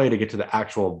some way to get to the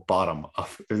actual bottom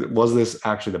of, was this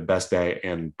actually the best day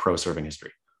in pro surfing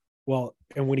history? Well,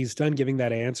 and when he's done giving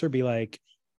that answer, be like,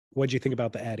 what'd you think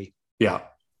about the Eddie? Yeah.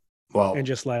 Well, and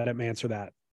just let him answer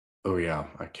that. Oh yeah,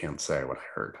 I can't say what I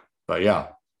heard, but yeah.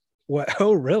 What?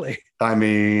 Oh, really? I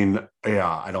mean, yeah,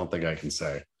 I don't think I can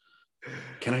say.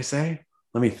 Can I say?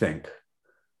 Let me think.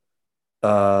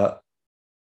 Let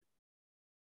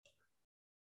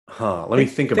me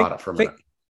think about it for a minute.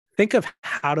 Think of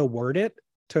how to word it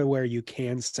to where you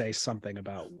can say something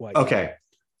about what. Okay.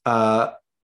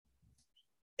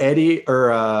 Eddie or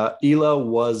Hila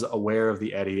was aware of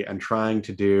the Eddie and trying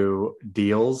to do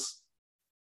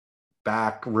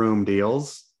backroom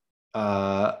deals,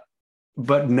 but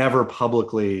never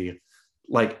publicly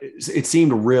like it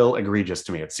seemed real egregious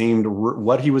to me. It seemed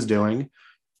what he was doing,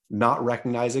 not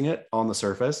recognizing it on the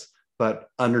surface, but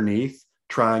underneath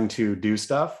trying to do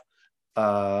stuff,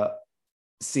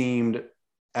 seemed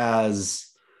as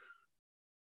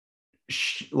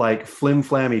like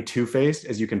flim-flammy, two-faced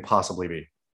as you can possibly be.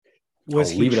 Was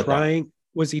he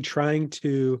trying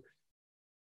to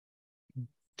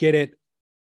get it,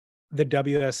 the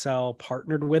WSL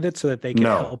partnered with it so that they could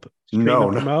help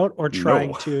promote, or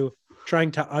trying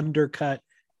to undercut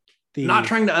the... Not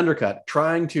trying to undercut,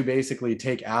 trying to basically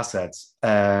take assets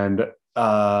and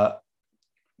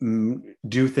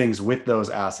do things with those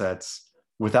assets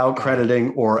without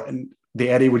crediting, or the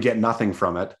Eddie would get nothing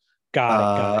from it.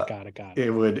 Got it. It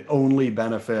would only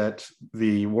benefit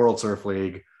the World Surf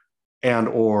League and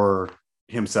or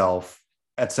himself,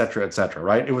 et cetera,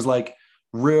 right? It was like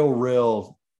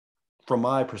real, from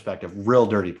my perspective, real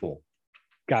dirty pool.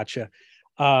 Gotcha.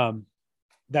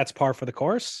 That's par for the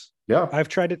course. Yeah. I've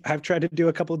tried to do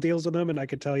a couple of deals with them, and I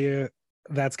could tell you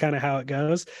that's kind of how it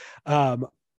goes.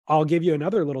 I'll give you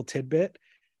another little tidbit,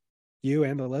 you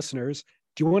and the listeners.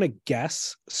 Do you want to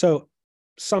guess? So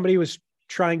somebody was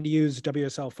trying to use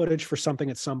WSL footage for something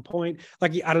at some point.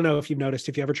 Like, I don't know if you've noticed,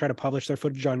 if you ever try to publish their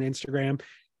footage on Instagram,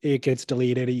 it gets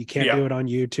deleted. You can't do it on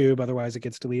YouTube. Otherwise it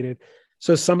gets deleted.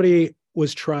 So somebody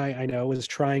was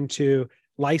trying to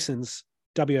license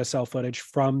WSL footage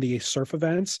from the surf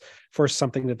events for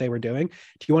something that they were doing.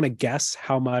 Do you want to guess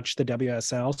how much the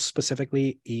WSL,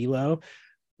 specifically ELO,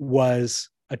 was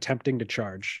attempting to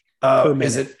charge? Per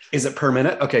minute? Is it per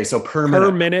minute? Okay, so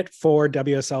per minute for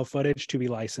WSL footage to be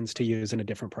licensed to use in a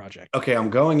different project. Okay, I'm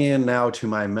going in now to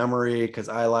my memory because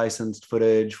I licensed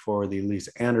footage for the Lisa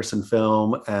Anderson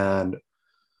film, and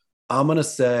I'm gonna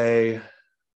say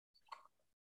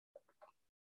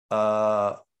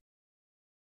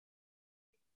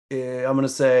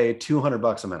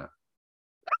 $200 a minute.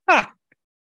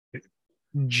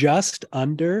 Just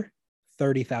under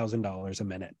 $30,000 a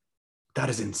minute. That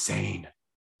is insane.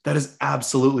 That is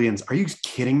absolutely insane. Are you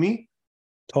kidding me?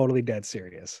 Totally dead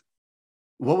serious.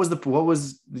 What was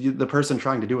the person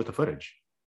trying to do with the footage?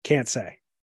 Can't say.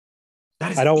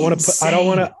 That is I don't want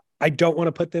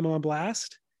to put them on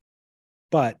blast,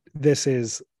 but this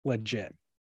is legit.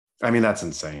 I mean, that's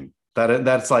insane.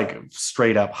 That's like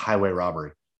straight up highway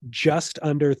robbery. Just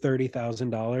under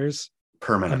 $30,000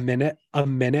 per minute. A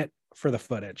minute for the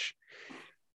footage.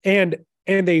 And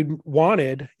they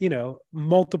wanted,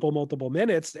 multiple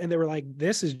minutes, and they were like,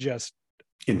 this is just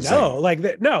insane.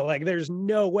 There's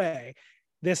no way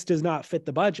this does not fit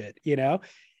the budget, And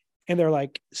they're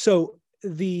like, so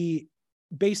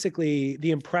basically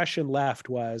the impression left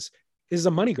was, this is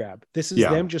a money grab. This is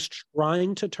them just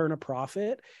trying to turn a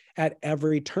profit at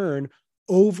every turn,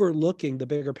 overlooking the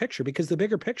bigger picture, because the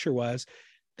bigger picture was,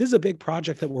 this is a big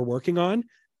project that we're working on.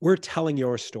 We're telling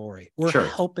your story. We're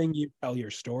helping you tell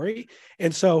your story.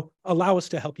 And so allow us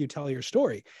to help you tell your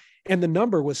story. And the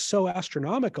number was so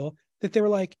astronomical that they were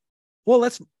like, well,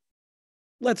 let's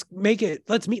meet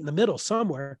in the middle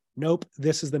somewhere. Nope,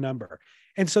 this is the number.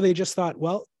 And so they just thought,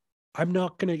 well, I'm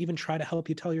not going to even try to help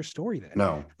you tell your story then.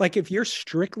 No. Like, if you're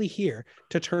strictly here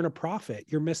to turn a profit,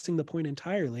 you're missing the point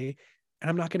entirely. And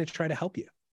I'm not going to try to help you.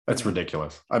 That's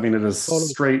ridiculous. I mean, it is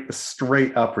totally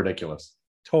straight up ridiculous.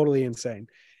 Totally insane.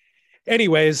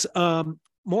 Anyways,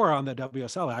 more on the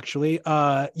WSL, actually.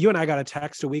 You and I got a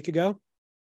text a week ago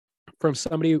from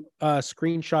somebody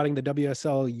screenshotting the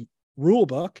WSL rule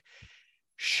book,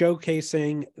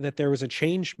 showcasing that there was a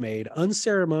change made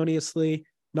unceremoniously,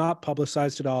 not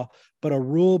publicized at all, but a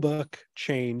rule book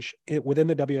change within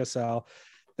the WSL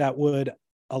that would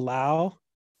allow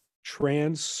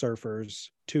trans surfers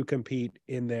to compete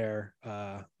in their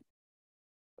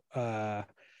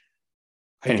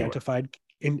identified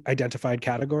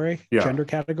category, gender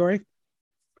category.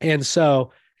 And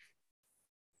so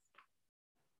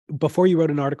before you wrote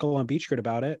an article on Beach Grit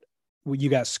about it, you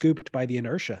got scooped by the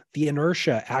Inertia. The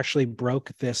Inertia actually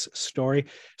broke this story.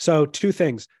 So two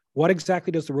things. What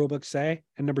exactly does the rulebook say?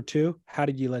 And number two, how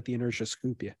did you let the Inertia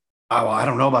scoop you? Oh, I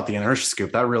don't know about the Inertia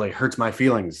scoop. That really hurts my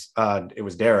feelings. It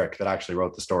was Derek that actually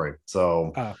wrote the story.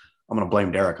 So I'm going to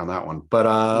blame Derek on that one. But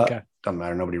doesn't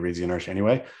matter. Nobody reads the Inertia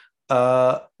anyway.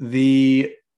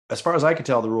 As far as I could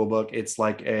tell, the rule book, it's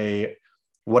like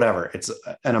it's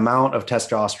an amount of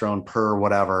testosterone per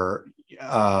whatever,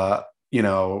 in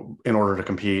order to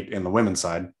compete in the women's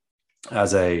side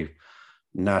as a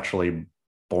naturally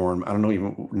born, I don't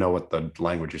even know what the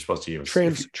language you're supposed to use.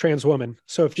 Trans woman.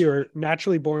 So if you're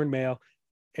naturally born male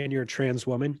and you're a trans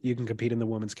woman, you can compete in the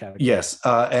women's category. Yes.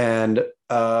 And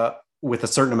with a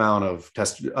certain amount of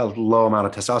a low amount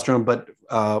of testosterone, but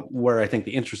where I think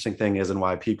the interesting thing is, and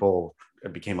why people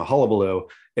it became a hullabaloo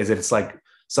is that it's like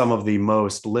some of the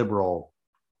most liberal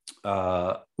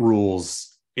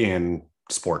rules in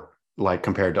sport, like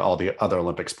compared to all the other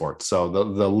Olympic sports. So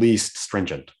the least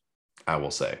stringent, I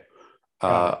will say.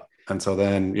 And so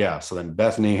then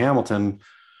Bethany Hamilton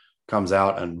comes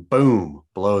out and boom,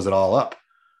 blows it all up.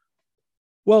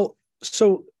 Well,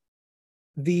 so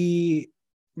the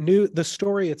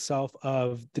story itself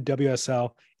of the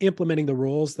WSL implementing the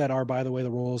rules that are, by the way,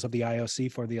 the rules of the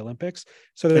IOC for the Olympics.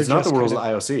 So it's not the rules of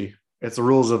IOC. It's the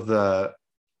rules of the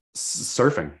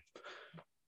surfing.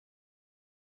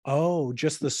 Oh,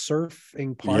 just the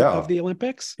surfing part of the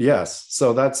Olympics? Yes.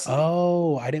 So that's...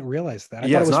 Oh, I didn't realize that.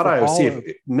 Yeah, it's not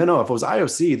IOC. No, if it was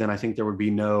IOC, then I think there would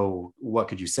be no, what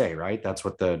could you say, right? That's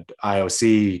what the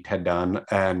IOC had done.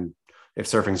 And if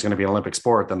surfing is going to be an Olympic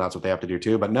sport, then that's what they have to do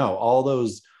too. But no, all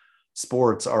those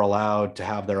sports are allowed to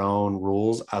have their own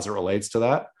rules as it relates to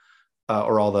that,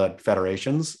 or all the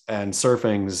federations. And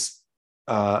surfing's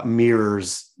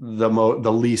mirrors the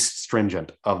least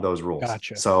stringent of those rules.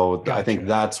 Gotcha. So I think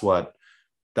that's what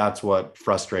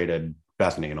frustrated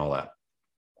Bethany and all that.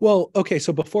 Well, okay.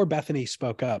 So before Bethany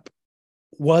spoke up,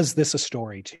 was this a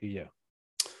story to you?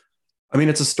 I mean,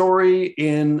 it's a story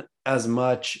in as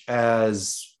much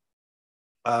as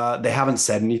they haven't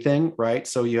said anything, right?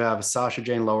 So you have Sasha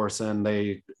Jane Lowerson,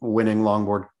 they winning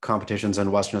longboard competitions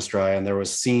in Western Australia, and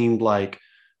seemed like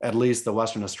at least the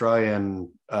Western Australian,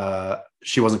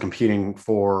 she wasn't competing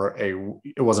for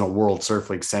it wasn't a World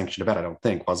Surf League sanctioned event, I don't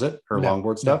think, was it? Her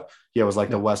longboard stuff? No. Yeah, it was like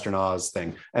the Western Oz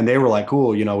thing. And they were like, cool,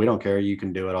 we don't care. You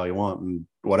can do it all you want and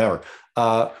whatever.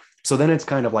 So then it's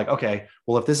kind of like, okay,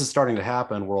 well, if this is starting to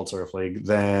happen, World Surf League,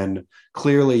 then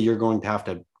clearly you're going to have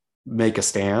to make a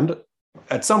stand.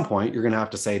 At some point, you're going to have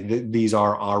to say, these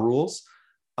are our rules.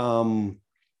 I'm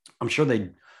sure they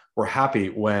were happy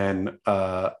when,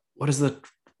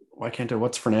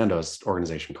 what's Fernando's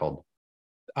organization called?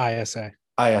 ISA.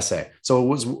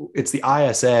 So it's the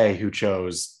ISA who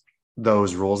chose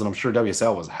those rules. And I'm sure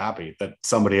WSL was happy that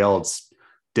somebody else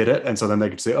did it. And so then they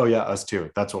could say, oh yeah, us too.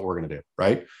 That's what we're going to do.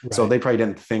 Right. So they probably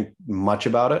didn't think much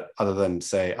about it other than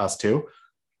say us too.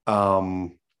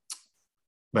 But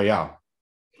yeah.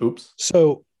 Oops.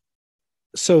 So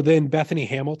then Bethany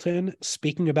Hamilton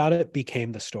speaking about it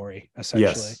became the story,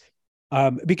 essentially.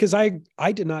 Yes. Because I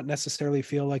did not necessarily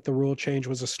feel like the rule change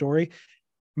was a story,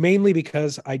 mainly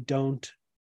because I don't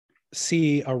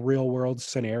see a real world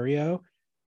scenario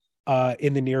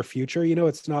in the near future.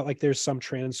 It's not like there's some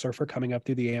trans surfer coming up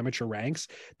through the amateur ranks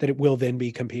that it will then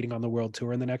be competing on the world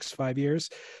tour in the next 5 years.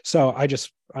 So I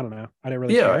don't know. I didn't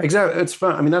really care. Exactly. It's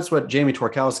fun. I mean, that's what Jamie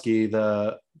Twarkowski,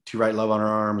 the To Write Love on Her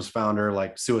Arms founder,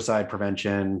 like suicide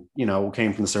prevention,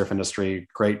 came from the surf industry.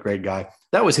 Great guy.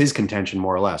 That was his contention,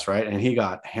 more or less. Right. And he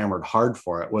got hammered hard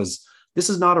for it. This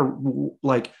is not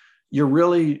you're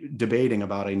really debating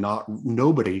about not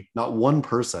one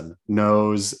person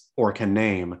knows or can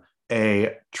name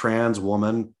a trans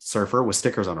woman surfer with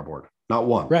stickers on her board. Not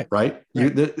one. Right.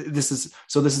 This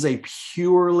is a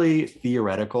purely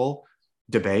theoretical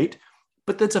debate,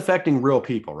 but that's affecting real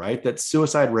people, right? That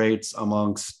suicide rates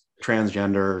amongst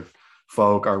transgender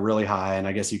folk are really high. And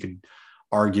I guess you could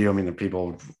argue, I mean, the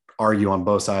people argue on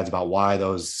both sides about why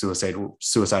those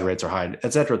suicide rates are high,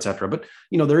 et cetera, et cetera. But,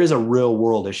 there is a real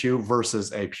world issue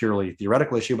versus a purely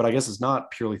theoretical issue, but I guess it's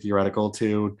not purely theoretical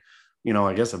to,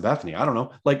 I guess of Bethany. I don't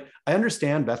know. I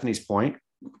understand Bethany's point.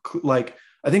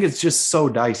 I think it's just so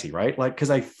dicey, right? Cause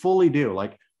I fully do.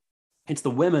 It's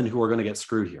the women who are going to get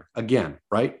screwed here again,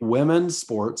 right? Women's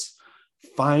sports,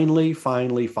 finally,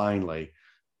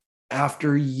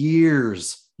 after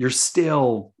years, you're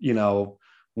still,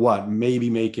 maybe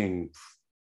making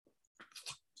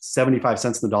 75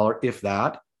 cents on the dollar, if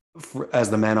that, as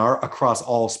the men are across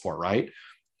all sport, right?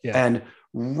 Yeah. And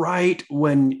right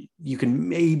when you can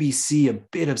maybe see a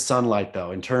bit of sunlight,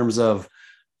 though, in terms of,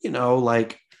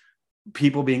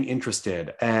 people being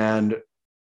interested and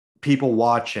people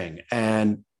watching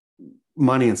and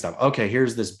money and stuff. Okay,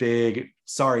 here's this big,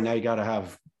 sorry, now you got to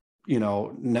have,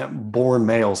 born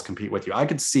males compete with you.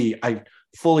 I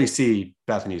fully see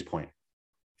Bethany's point.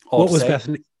 What was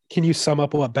Bethany? Can you sum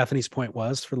up what Bethany's point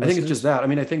was for listeners? I think it's just that. I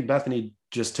mean, I think Bethany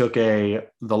just took the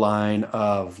line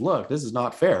of, look, this is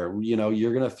not fair.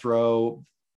 You're going to throw,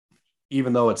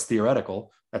 even though it's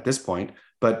theoretical at this point,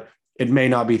 but it may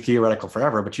not be theoretical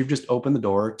forever, but you've just opened the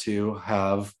door to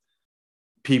have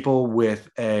people with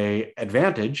a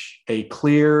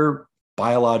clear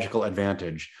biological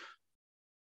advantage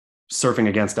surfing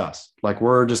against us.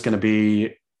 We're just going to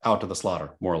be out to the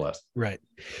slaughter, more or less. Right.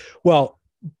 Well,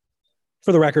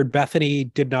 for the record, Bethany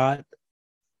did not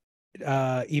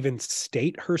even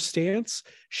state her stance.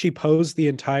 She posed the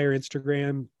entire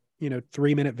Instagram,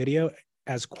 3-minute video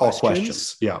as All questions.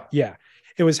 questions. Yeah. Yeah.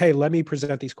 It was, hey, let me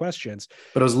present these questions.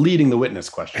 But it was leading the witness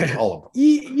questions, all of them.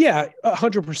 Yeah,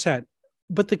 100%.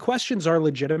 But the questions are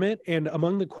legitimate. And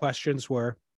among the questions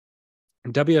were,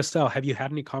 WSL, have you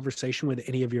had any conversation with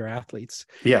any of your athletes?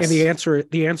 Yes. And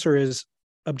the answer is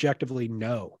objectively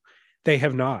no, they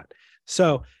have not.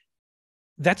 So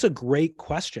that's a great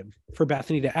question for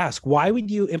Bethany to ask. Why would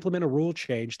you implement a rule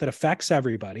change that affects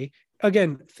everybody?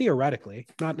 Again, theoretically,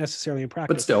 not necessarily in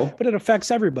practice, But still, but it affects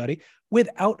everybody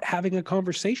without having a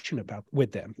conversation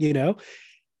with them,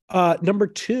 Number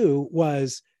two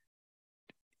was,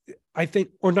 I think,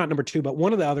 or not number two, but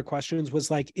one of the other questions was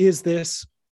like, is this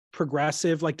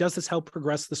progressive? Like, does this help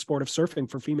progress the sport of surfing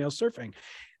for female surfing?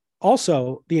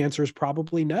 Also, the answer is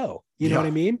probably no. You know what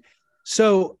I mean?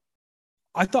 So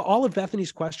I thought all of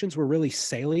Bethany's questions were really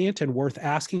salient and worth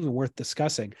asking and worth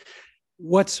discussing.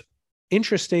 What's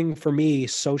interesting for me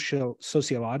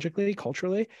sociologically,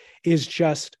 culturally, is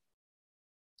just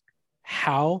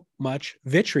how much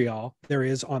vitriol there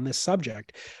is on this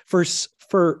subject. For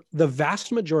the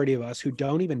vast majority of us who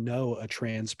don't even know a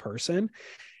trans person,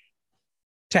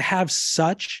 to have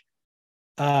such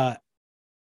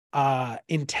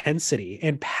intensity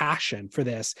and passion for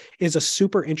this is a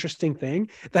super interesting thing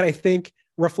that I think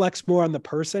reflects more on the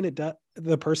person,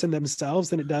 the person themselves,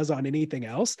 than it does on anything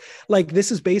else. Like, this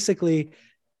is basically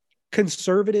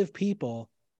conservative people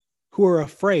who are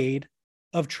afraid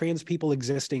of trans people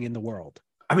existing in the world.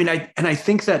 I mean, I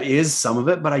think that is some of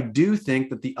it, but I do think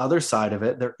that the other side of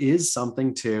it, there is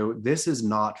something to this is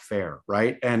not fair,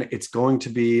 right? And it's going to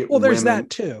be there's that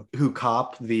too, who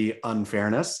cop the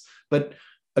unfairness. But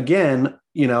again,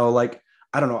 like,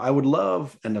 I don't know, I would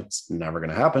love, and it's never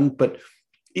going to happen, but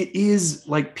it is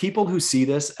like people who see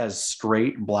this as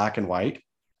straight black and white,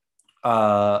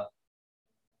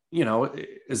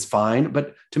 is fine.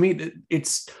 But to me,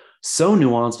 it's so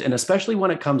nuanced. And especially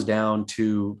when it comes down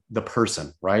to the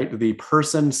person, right? The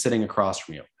person sitting across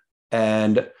from you.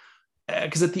 And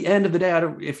because at the end of the day,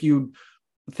 if you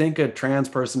think a trans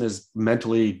person is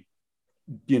mentally,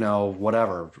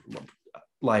 whatever,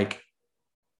 like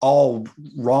all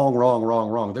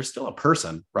wrong, they're still a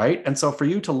person, right? And so for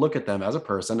you to look at them as a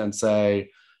person and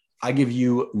say, I give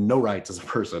you no rights as a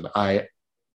person, I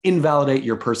invalidate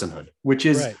your personhood, which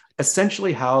is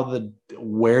essentially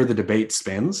where the debate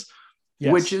spins,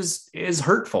 which is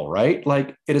hurtful, right?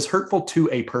 Like, it is hurtful to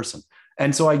a person.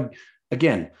 And so in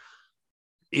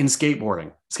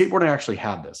skateboarding actually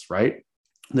had this, right?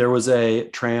 There was a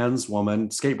trans woman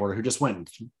skateboarder who just went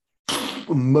and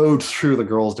mowed through the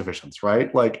girls' divisions,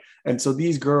 right? Like, and so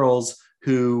these girls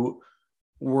who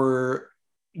were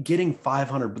getting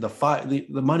 $500,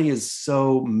 the money is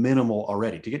so minimal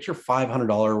already. To get your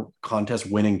 $500 contest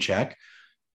winning check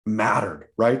mattered,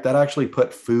 right? That actually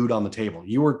put food on the table.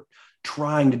 You were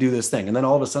trying to do this thing, and then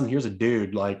all of a sudden, here's a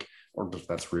dude, like, or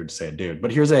that's rude to say a dude,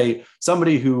 but here's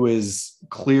somebody who is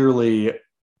clearly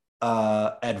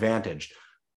advantaged,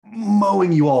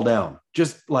 mowing you all down,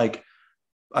 just like,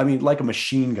 I mean, like a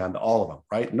machine gun to all of them,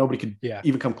 right? Nobody could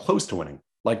even come close to winning.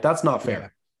 Like, that's not fair. Yeah.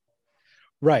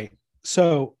 Right.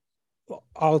 So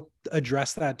I'll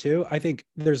address that too. I think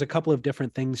there's a couple of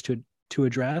different things to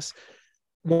address.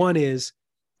 One is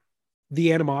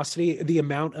the animosity, the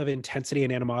amount of intensity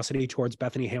and animosity towards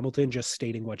Bethany Hamilton just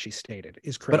stating what she stated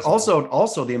is crazy. But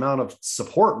also the amount of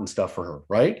support and stuff for her,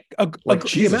 right?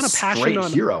 The amount of passion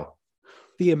hero.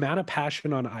 The amount of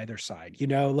passion on either side,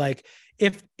 like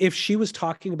if she was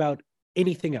talking about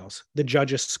anything else, the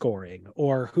judges scoring,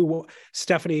 or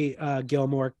Stephanie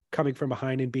Gilmore coming from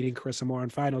behind and beating Carissa Moore on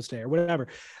finals day or whatever,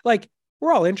 like,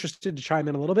 we're all interested to chime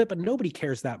in a little bit, but nobody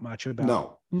cares that much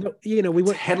about. We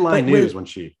went headline news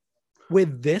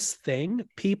with this thing.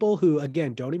 People who,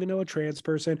 again, don't even know a trans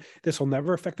person, this will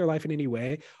never affect their life in any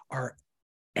way, are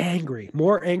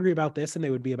more angry about this than they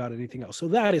would be about anything else. So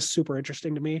that is super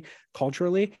interesting to me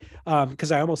culturally,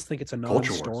 because I almost think it's a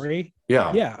non-story.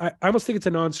 I almost think it's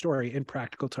a non-story in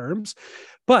practical terms.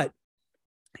 But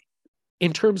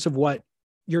in terms of what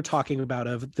you're talking about,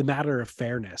 of the matter of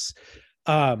fairness,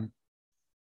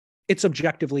 it's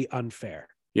objectively unfair,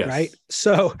 right?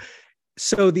 So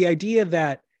the idea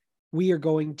that we are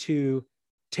going to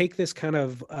take this kind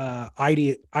of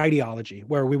ideology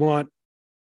where we want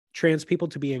trans people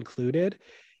to be included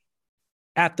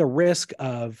at the risk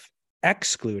of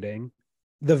excluding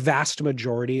the vast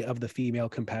majority of the female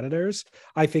competitors,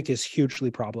 I think is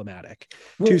hugely problematic.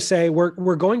 To say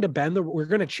we're going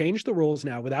to change the rules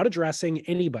now without addressing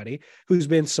anybody who's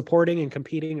been supporting and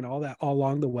competing and all that all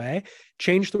along the way,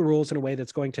 change the rules in a way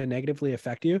that's going to negatively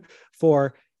affect you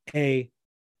for a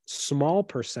small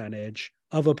percentage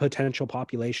of a potential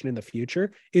population in the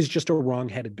future is just a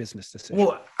wrong-headed business decision.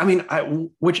 Well, I mean,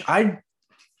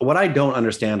 what I don't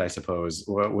understand, I suppose,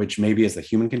 which maybe is the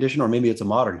human condition, or maybe it's a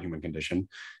modern human condition,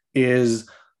 is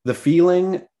the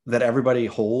feeling that everybody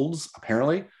holds,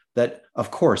 apparently, that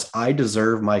of course I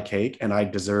deserve my cake and I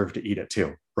deserve to eat it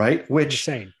too, right? Which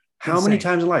Insane. how many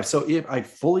times in life? So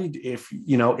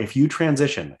if you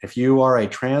transition, if you are a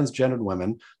transgendered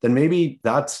woman, then maybe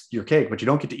that's your cake, but you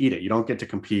don't get to eat it. You don't get to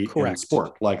compete in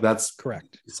sport. Like that's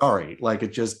correct. Sorry. Like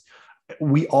it just,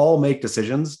 we all make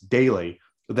decisions daily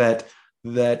that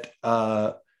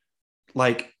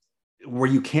like where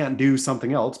you can't do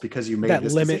something else because you made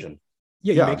this decision.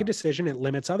 Yeah, you make a decision, it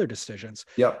limits other decisions.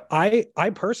 Yep.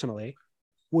 I personally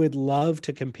would love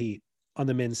to compete on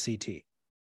the men's CT.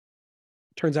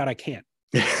 Turns out I can't.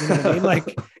 You know what I mean?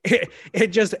 Like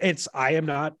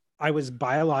I was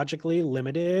biologically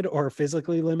limited or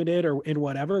physically limited or in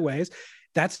whatever ways.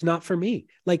 That's not for me.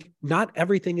 Like not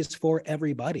everything is for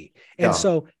everybody. And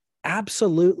so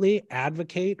absolutely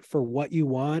advocate for what you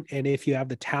want. And if you have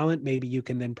the talent, maybe you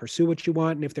can then pursue what you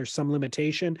want. And if there's some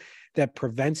limitation that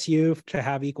prevents you to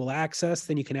have equal access,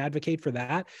 then you can advocate for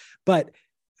that. But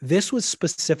this was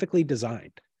specifically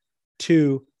designed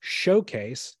to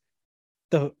showcase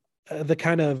the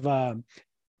kind of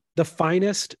the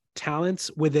finest talents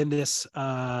within this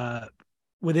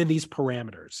within these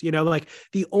parameters. You know, like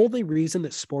the only reason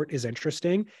that sport is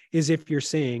interesting is if you're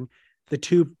seeing the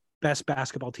two best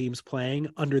basketball teams playing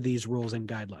under these rules and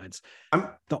guidelines.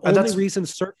 The only reason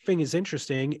surfing is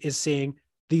interesting is seeing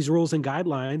these rules and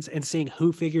guidelines and seeing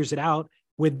who figures it out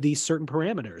with these certain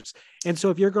parameters. And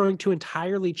so if you're going to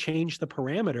entirely change the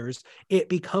parameters, it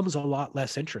becomes a lot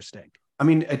less interesting. I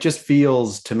mean, it just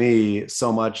feels to me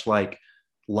so much like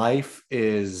life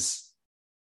is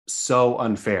so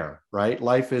unfair, right?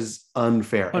 Life is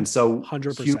unfair. And so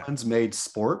 100%. Humans made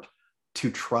sport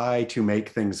to try to make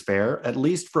things fair. At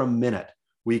least for a minute,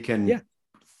 we can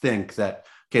think that,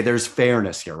 okay, there's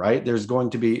fairness here, right? There's going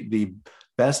to be the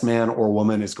best man or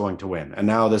woman is going to win. And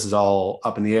now this is all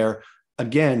up in the air.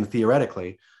 Again,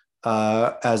 theoretically,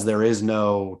 as there is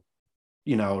no,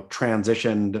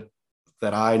 transitioned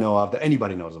that I know of, that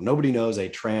anybody knows of. Nobody knows a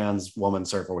trans woman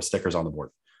surfer with stickers on the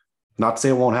board. Not to say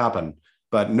it won't happen,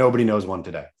 but nobody knows one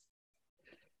today.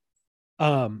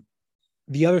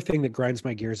 The other thing that grinds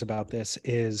my gears about this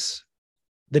is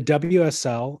the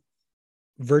WSL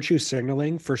virtue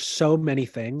signaling for so many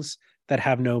things that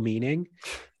have no meaning.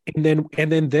 And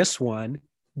then this one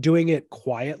doing it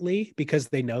quietly because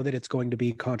they know that it's going to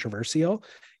be controversial.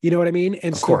 You know what I mean?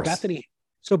 And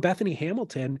so Bethany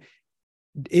Hamilton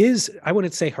is, I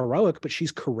wouldn't say heroic, but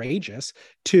she's courageous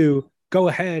to go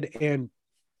ahead and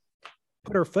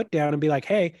put her foot down and be like,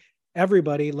 hey,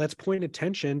 everybody, let's point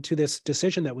attention to this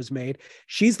decision that was made.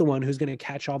 She's the one who's going to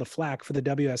catch all the flack for the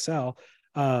WSL,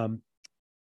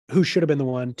 who should have been the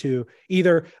one to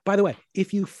either, by the way,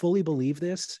 if you fully believe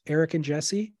this, Eric and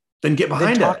Jesse, then get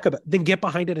behind it. Then get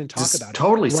behind it and talk about it.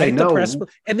 Totally say no.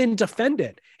 And then defend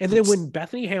it. And then when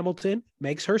Bethany Hamilton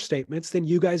makes her statements, then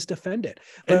you guys defend it.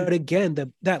 But again,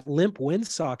 that limp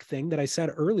windsock thing that I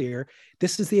said earlier,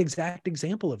 this is the exact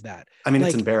example of that. I mean,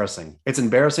 it's embarrassing. It's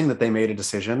embarrassing that they made a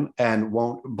decision and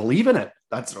won't believe in it.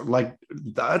 That's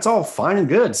all fine and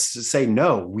good to say,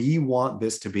 no, we want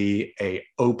this to be a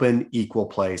open, equal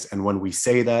place. And when we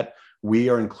say that, we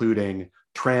are including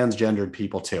transgendered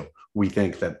people too. We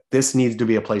think that this needs to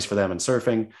be a place for them in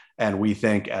surfing. And we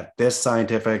think at this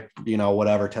scientific,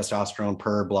 whatever, testosterone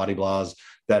per blah, blahs,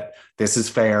 that this is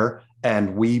fair.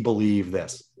 And we believe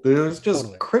this. It's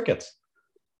just crickets.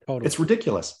 Totally. It's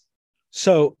ridiculous.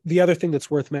 So the other thing that's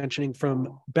worth mentioning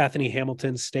from Bethany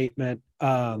Hamilton's statement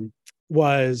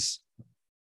was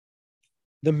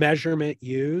the measurement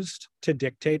used to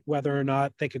dictate whether or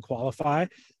not they could qualify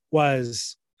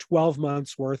was 12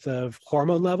 months worth of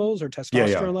hormone levels or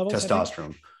testosterone levels.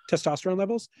 Testosterone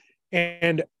levels.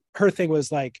 And her thing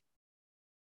was like,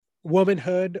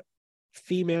 womanhood,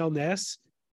 femaleness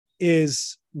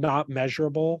is not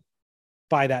measurable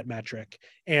by that metric.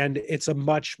 And it's a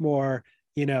much more,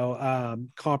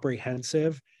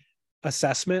 comprehensive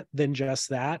assessment than just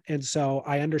that. And so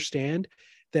I understand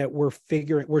that we're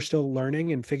still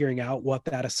learning and figuring out what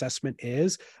that assessment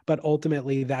is, but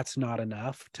ultimately that's not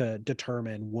enough to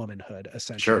determine womanhood,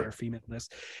 essentially, or femaleness.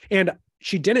 And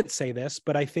she didn't say this,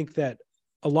 but I think that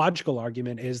a logical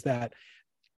argument is that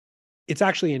it's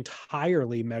actually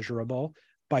entirely measurable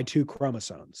by 2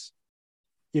 chromosomes.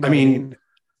 You know what I mean?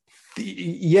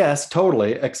 Yes,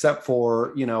 totally. Except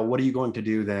for, what are you going to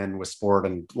do then with sport?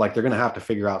 And like, they're going to have to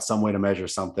figure out some way to measure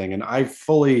something. And I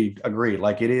fully agree.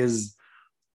 Like it is,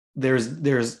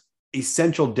 there's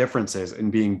essential differences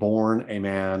in being born a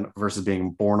man versus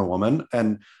being born a woman.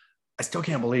 And I still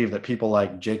can't believe that people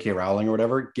like J.K. Rowling or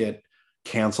whatever get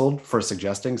canceled for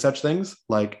suggesting such things,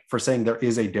 like for saying there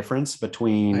is a difference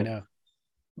between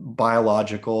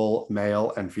biological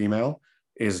male and female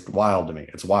is wild to me.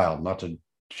 It's wild, not to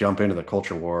jump into the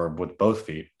culture war with both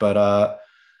feet, but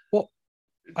well,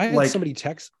 I had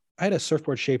I had a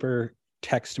surfboard shaper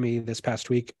text me this past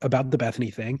week about the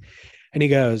Bethany thing, and he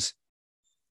goes,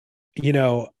 you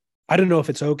know, I don't know if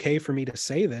it's okay for me to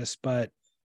say this, but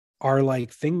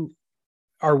has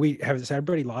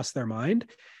everybody lost their mind?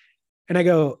 And I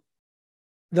go,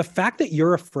 the fact that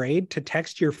you're afraid to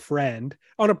text your friend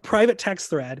on a private text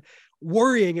thread,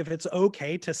 worrying if it's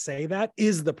okay to say that,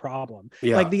 is the problem.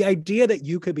 Yeah. Like the idea that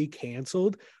you could be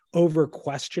canceled over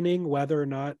questioning whether or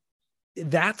not,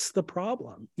 that's the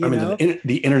problem.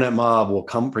 The internet mob will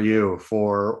come for you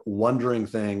for wondering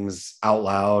things out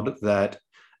loud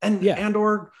and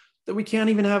or that we can't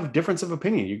even have difference of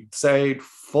opinion. You say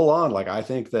full on, like, I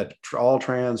think that all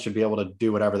trans should be able to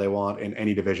do whatever they want in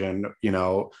any division,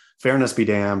 fairness be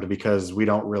damned, because we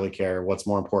don't really care. What's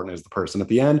more important is the person at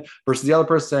the end, versus the other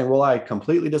person saying, well, I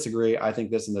completely disagree. I think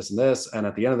this and this and this. And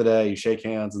at the end of the day, you shake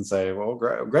hands and say, well,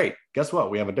 great. Guess what?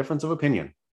 We have a difference of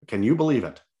opinion. Can you believe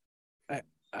it?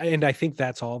 And I think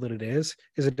that's all that it is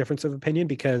a difference of opinion,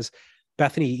 because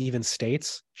Bethany even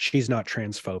states she's not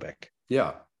transphobic.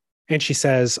 Yeah. And she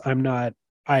says,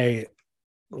 I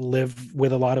live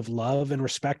with a lot of love and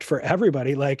respect for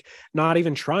everybody, like not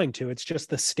even trying to. It's just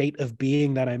the state of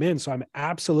being that I'm in. So I'm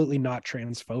absolutely not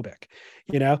transphobic,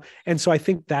 And so I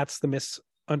think that's the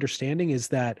misunderstanding, is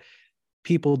that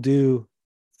people do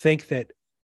think that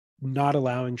not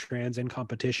allowing trans in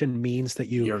competition means that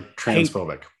you're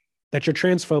transphobic. That you're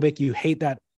transphobic, you hate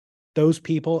those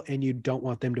people, and you don't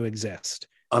want them to exist.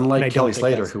 Unlike Kelly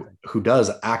Slater, who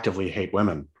does actively hate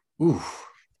women. Oof.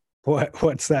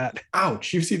 What's that?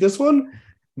 Ouch. You see this one?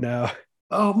 No.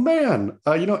 Oh, man.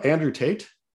 Andrew Tate?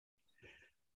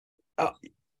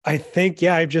 I think,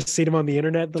 I've just seen him on the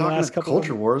internet Talking last couple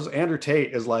culture wars. Andrew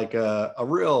Tate is like a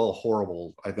real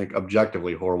horrible, I think,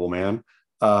 objectively horrible man.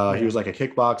 He was like a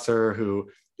kickboxer who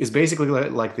is basically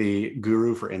like the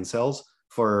guru for incels.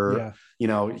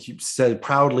 He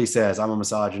proudly says, I'm a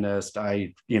misogynist.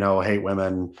 I, hate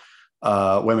women.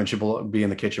 Women should be in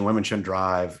the kitchen. Women shouldn't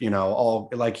drive,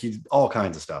 all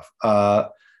kinds of stuff.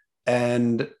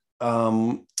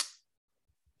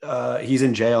 He's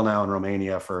in jail now in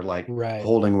Romania for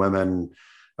holding women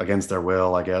against their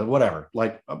will, I guess, whatever,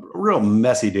 like a real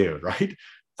messy dude. Right.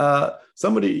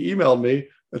 Somebody emailed me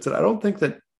and said, I don't think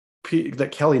that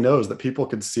Kelly knows that people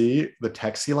could see the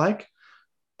text he liked.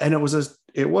 And it was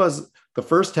the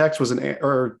first text was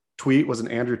tweet was an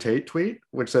Andrew Tate tweet,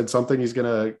 which said something he's going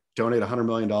to donate $100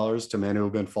 million to men who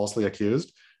have been falsely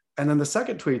accused. And then the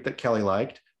second tweet that Kelly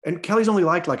liked, and Kelly's only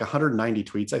liked like 190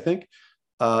 tweets, I think,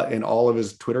 in all of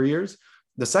his Twitter years.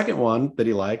 The second one that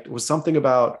he liked was something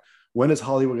about, when is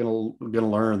Hollywood going to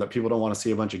learn that people don't want to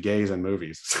see a bunch of gays in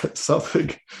movies?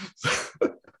 Something.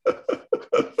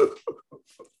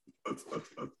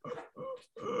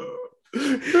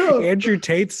 Yeah. Andrew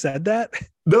Tate said that?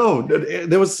 No,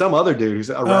 there was some other dude who's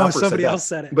a rapper. Somebody else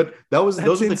said it. But those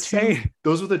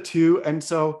were the two. And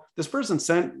so this person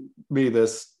sent me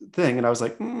this thing, and I was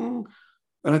like, and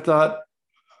I thought,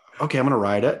 okay, I'm going to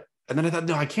write it. And then I thought,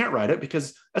 no, I can't write it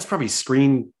because that's probably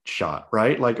screenshot,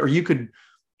 right? Or you could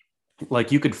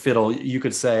fiddle, you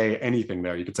could say anything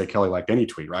there. You could say Kelly liked any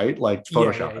tweet, right? Like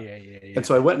Photoshop it. And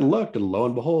so I went and looked, and lo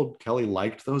and behold, Kelly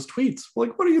liked those tweets.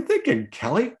 Like, what are you thinking,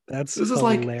 Kelly? This is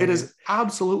hilarious. It is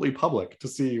absolutely public to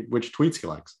see which tweets he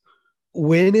likes.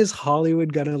 When is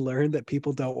Hollywood going to learn that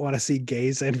people don't want to see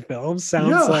gays in films?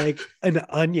 Sounds like an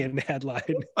Onion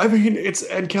headline. I mean,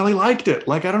 and Kelly liked it.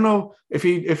 Like, I don't know if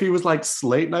he was like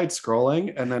late night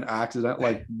scrolling and then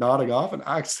accidentally nodding off and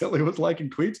accidentally was liking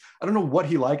tweets. I don't know what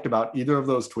he liked about either of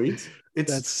those tweets.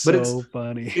 That's so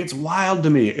funny. It's wild to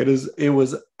me. It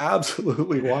was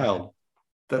absolutely wild.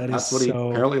 That's what he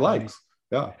apparently likes.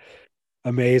 Yeah.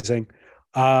 Amazing.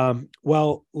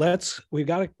 Well, we've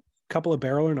got a couple of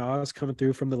Barrel or Nas coming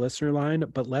through from the listener line,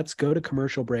 but let's go to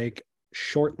commercial break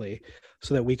shortly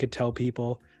so that we could tell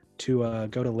people to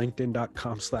go to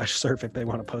linkedin.com/surf if they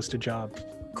want to post a job.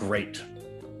 Great.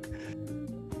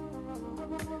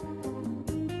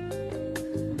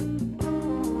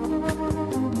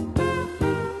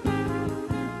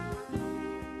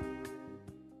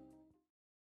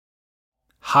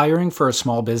 Hiring for a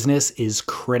small business is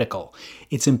critical.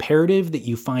 It's imperative that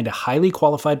you find a highly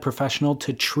qualified professional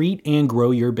to treat and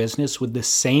grow your business with the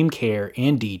same care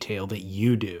and detail that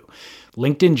you do.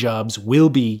 LinkedIn Jobs will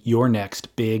be your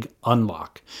next big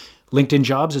unlock. LinkedIn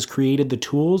Jobs has created the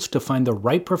tools to find the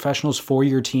right professionals for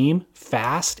your team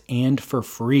fast and for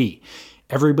free.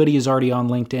 Everybody is already on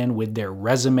LinkedIn with their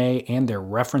resume and their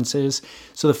references.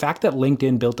 So the fact that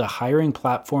LinkedIn built a hiring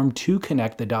platform to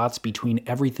connect the dots between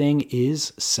everything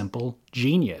is simple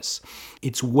genius.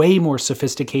 It's way more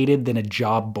sophisticated than a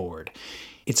job board.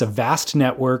 It's a vast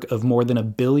network of more than 1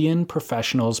 billion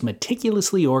professionals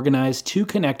meticulously organized to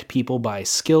connect people by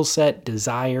skill set,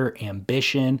 desire,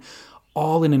 ambition,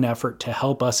 all in an effort to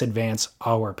help us advance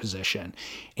our position.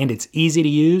 And it's easy to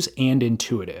use and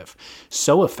intuitive.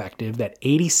 So effective that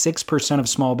 86% of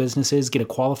small businesses get a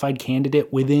qualified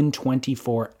candidate within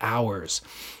 24 hours.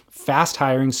 Fast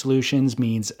hiring solutions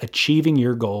means achieving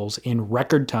your goals in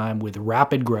record time with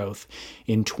rapid growth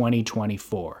in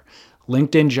 2024.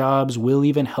 LinkedIn Jobs will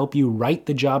even help you write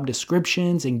the job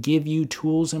descriptions and give you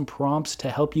tools and prompts to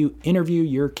help you interview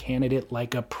your candidate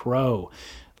like a pro.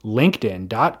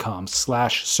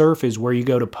 LinkedIn.com/surf is where you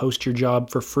go to post your job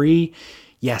for free.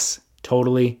 Yes,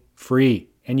 totally free.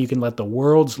 And you can let the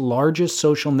world's largest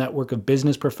social network of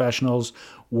business professionals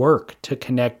work to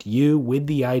connect you with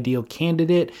the ideal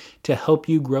candidate to help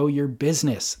you grow your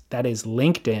business. That is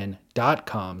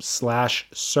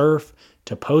LinkedIn.com/surf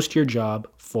to post your job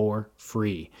for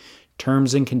free.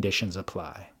 Terms and conditions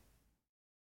apply.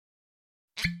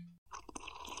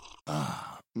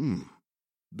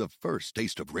 The first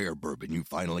taste of rare bourbon you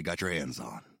finally got your hands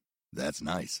on. That's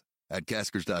nice. At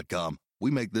Caskers.com, we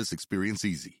make this experience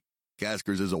easy.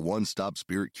 Caskers is a one-stop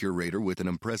spirit curator with an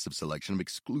impressive selection of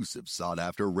exclusive,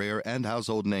 sought-after, rare, and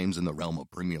household names in the realm of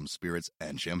premium spirits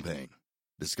and champagne.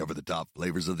 Discover the top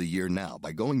flavors of the year now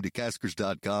by going to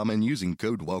Caskers.com and using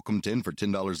code WELCOME10 for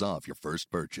 $10 off your first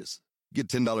purchase. Get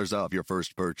 $10 off your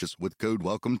first purchase with code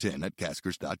WELCOME10 at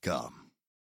Caskers.com.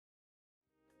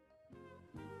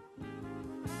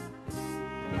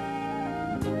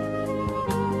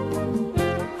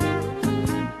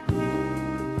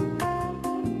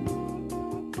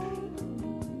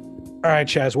 All right,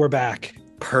 Chaz, we're back.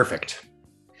 Perfect.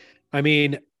 I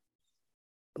mean,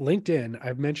 LinkedIn,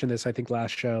 I've mentioned this, I think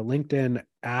last show, LinkedIn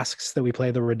asks that we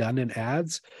play the redundant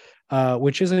ads,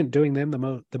 which isn't doing them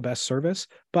the best service,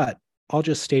 but I'll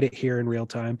just state it here in real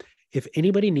time. If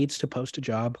anybody needs to post a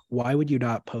job, why would you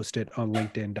not post it on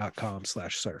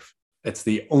LinkedIn.com/surf? It's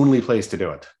the only place to do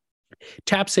it.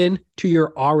 Taps in to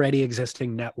your already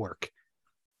existing network.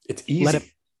 It's easy. Let it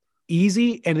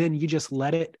easy, and then you just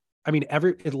let it. I mean,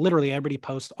 literally everybody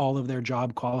posts all of their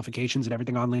job qualifications and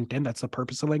everything on LinkedIn. That's the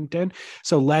purpose of LinkedIn.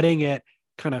 So letting it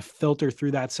kind of filter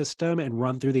through that system and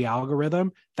run through the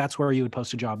algorithm, that's where you would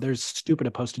post a job. There's stupid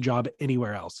to post a job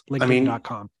anywhere else.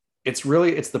 LinkedIn.com. It's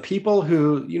the people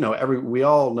who, we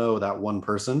all know that one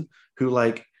person who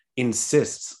like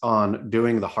insists on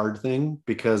doing the hard thing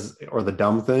or the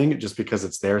dumb thing just because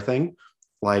it's their thing.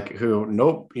 Like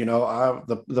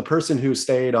the person who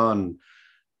stayed on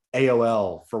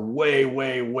AOL for way,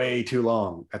 way, way too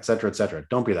long, et cetera, et cetera.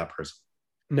 Don't be that person.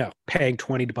 No, paying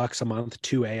 $20 a month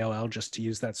to AOL just to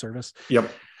use that service. Yep.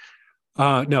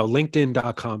 No,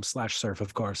 LinkedIn.com/surf,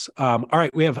 of course. All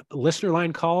right, we have listener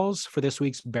line calls for this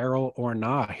week's Barrel or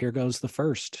Nah. Here goes the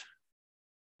first.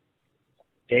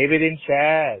 David and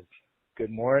Chaz,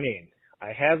 good morning.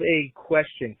 I have a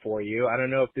question for you. I don't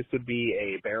know if this would be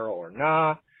a Barrel or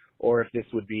Nah, or if this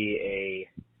would be a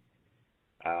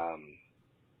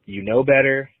you know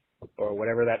better, or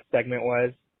whatever that segment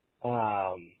was.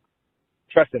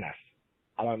 Trust in us.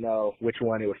 I don't know which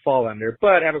one it would fall under,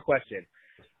 but I have a question.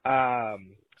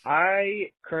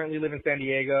 I currently live in San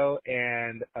Diego,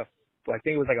 and I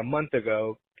think it was like a month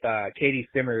ago, Katie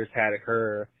Simmers had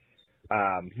her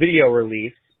video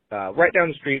release right down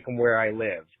the street from where I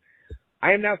live.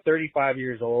 I am now 35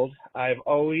 years old. I've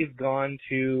always gone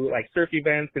to like surf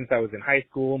events since I was in high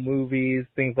school, movies,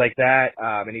 things like that,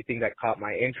 anything that caught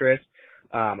my interest.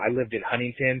 I lived in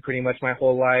Huntington pretty much my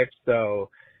whole life, so,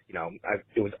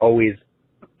 it was always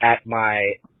at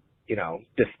my,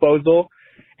 disposal.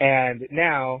 And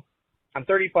now I'm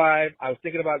 35. I was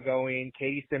thinking about going.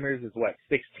 Katie Simmers is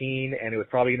 16, and it was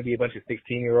probably going to be a bunch of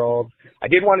 16-year-olds. I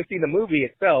did want to see the movie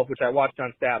itself, which I watched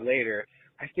on Stab later.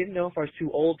 I didn't know if I was too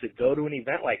old to go to an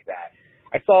event like that.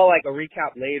 I saw like a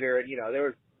recap later, and there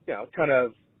was a ton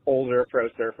of older pro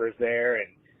surfers there and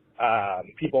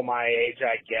people my age,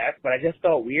 I guess. But I just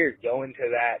felt weird going to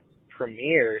that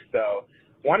premiere. So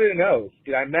wanted to know,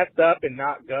 did I mess up and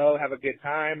not go, have a good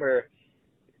time, or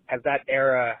has that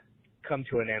era come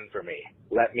to an end for me?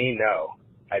 Let me know.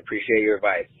 I appreciate your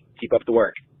advice. Keep up the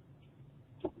work.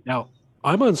 Now,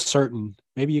 I'm uncertain.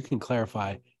 Maybe you can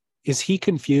clarify. Is he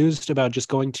confused about just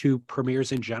going to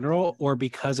premieres in general, or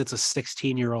because it's a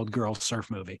 16-year-old girl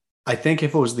surf movie? I think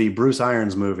if it was the Bruce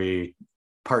Irons movie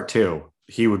part 2,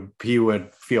 he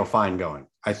would feel fine going.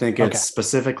 I think it's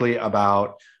specifically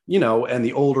about, and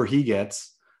the older he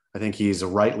gets, I think he's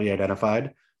rightly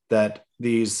identified that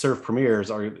these surf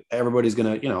premieres are, everybody's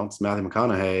gonna, it's Matthew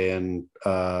McConaughey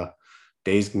and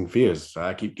Dazed Confused.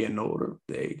 I keep getting older,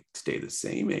 they stay the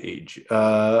same age.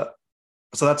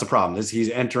 So that's a problem. He's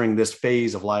entering this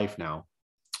phase of life now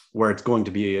where it's going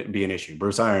to be an issue.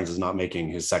 Bruce Irons is not making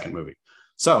his second movie.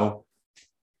 So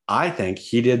I think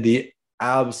he did the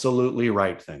absolutely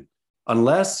right thing.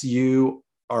 Unless you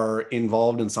are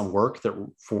involved in some work that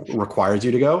requires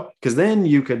you to go, because then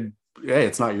you could, hey,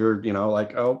 it's not your,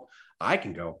 oh, I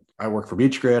can go. I work for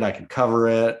Beach Grid. I can cover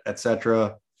it,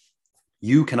 etc.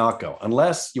 You cannot go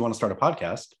unless you want to start a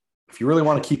podcast. If you really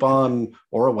want to keep on,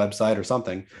 or a website or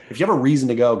something, if you have a reason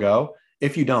to go.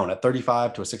 If you don't, at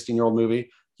 35 to a 16-year-old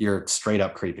movie, you're straight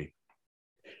up creepy.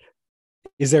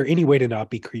 Is there any way to not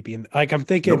be creepy? And like, I'm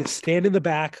thinking, stand in the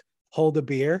back, hold a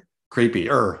beer.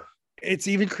 Creepier. It's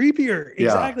even creepier.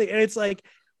 Exactly. Yeah. And it's like,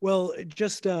 well,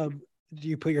 just do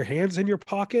you put your hands in your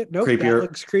pocket? Nope. Creepier. That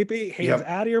looks creepy. Hands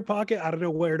out of your pocket. I don't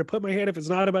know where to put my hand if it's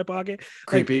not in my pocket.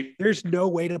 Creepy. Like, there's no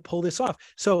way to pull this off.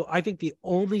 So I think the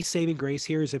only saving grace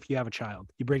here is if you have a child.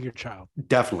 You bring your child.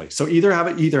 Definitely. So either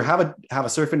have a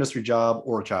surf industry job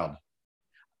or a child.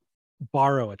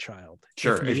 Borrow a child.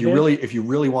 Sure. If you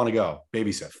really want to go,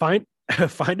 babysit. Find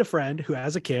a friend who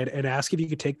has a kid and ask if you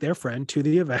could take their friend to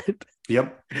the event.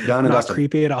 Yep. Done and not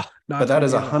creepy at all. But that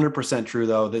is 100% true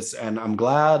though. And I'm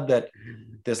glad that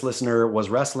this listener was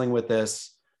wrestling with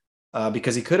this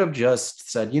because he could have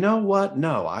just said, you know what?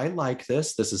 No, I like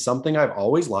this. This is something I've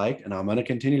always liked and I'm going to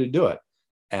continue to do it.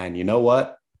 And you know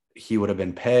what? He would have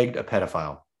been pegged a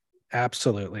pedophile.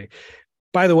 Absolutely.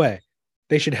 By the way,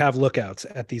 they should have lookouts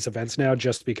at these events now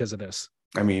just because of this.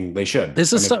 I mean, they should.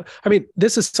 This is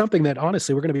something that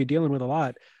honestly we're going to be dealing with a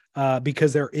lot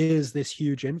because there is this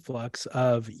huge influx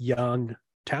of young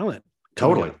talent.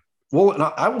 Totally.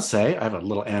 Well, I will say I have a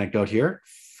little anecdote here.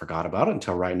 Forgot about it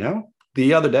until right now.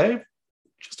 The other day,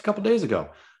 just a couple days ago,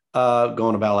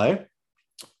 going to ballet,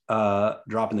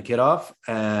 dropping the kid off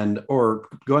or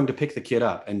going to pick the kid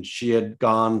up, and she had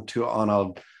gone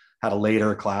had a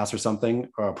later class or something,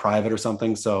 or a private or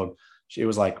something. So she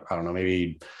was like, I don't know,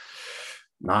 maybe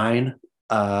 9.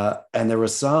 And there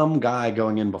was some guy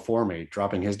going in before me,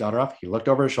 dropping his daughter off. He looked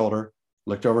over his shoulder.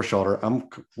 I'm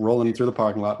rolling through the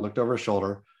parking lot, looked over his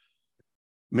shoulder,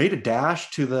 made a dash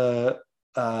to the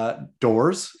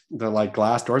doors, the like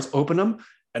glass doors, opened them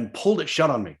and pulled it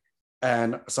shut on me.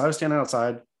 And so I was standing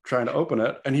outside trying to open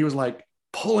it. And he was like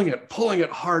pulling it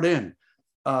hard in.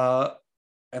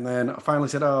 And then I finally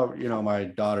said, oh, my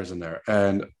daughter's in there.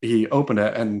 And he opened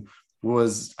it and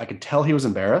I could tell he was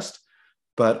embarrassed,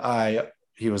 but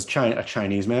he was a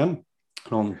Chinese man. I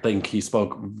don't think he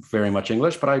spoke very much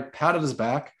English, but I patted his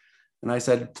back and I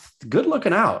said, good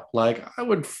looking out. Like, I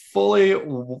would fully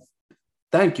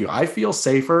thank you. I feel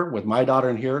safer with my daughter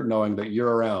in here knowing that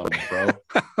you're around, bro.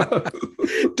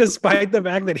 Despite the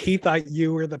fact that he thought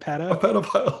you were the pedo. A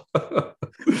pedophile.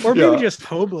 Or maybe just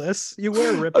homeless. You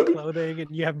wear ripped clothing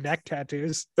and you have neck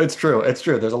tattoos. It's true.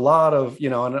 There's a lot of,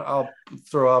 and I'll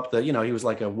throw up that, he was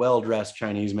like a well-dressed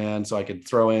Chinese man. So I could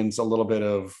throw in a little bit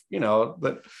of,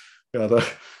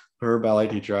 her ballet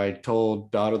teacher, I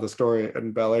told daughter the story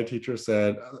and ballet teacher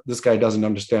said, this guy doesn't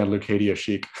understand Leucadia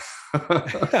chic.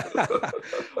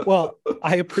 Well,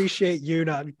 I appreciate you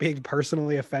not being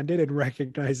personally offended and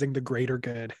recognizing the greater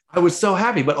good. I was so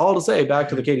happy, but all to say, back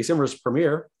to the Katie Simmers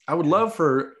premiere, I would love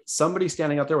for somebody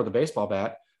standing out there with a baseball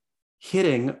bat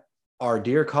hitting our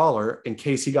dear caller in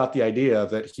case he got the idea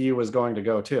that he was going to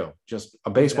go too. Just a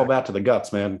baseball bat to the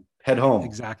guts, man. Head home.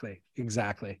 Exactly.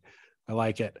 I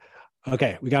like it.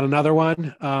 Okay, we got another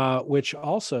one, which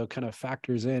also kind of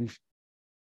factors in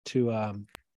to a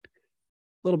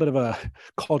little bit of a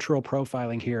cultural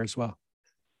profiling here as well.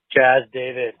 Jazz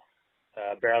David,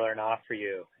 barreler and off for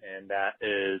you, and that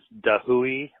is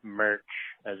Dahui merch,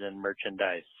 as in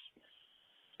merchandise.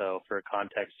 So for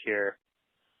context here,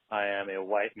 I am a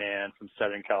white man from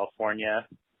Southern California,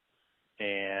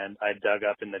 and I dug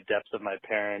up in the depths of my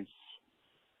parents'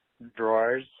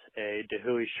 drawers a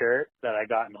Dahui shirt that I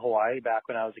got in Hawaii back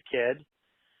when I was a kid,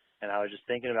 and I was just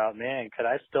thinking about, man, could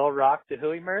I still rock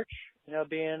Dahui merch,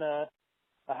 being a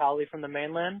haole from the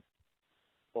mainland,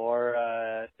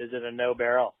 or is it a no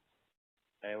barrel?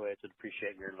 Anyways, I'd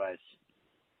appreciate your advice.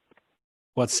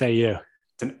 What say you?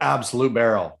 It's an absolute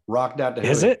barrel. Rock that Dahui.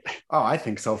 Is it? Oh, I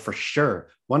think so for sure.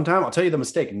 One time, I'll tell you the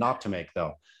mistake not to make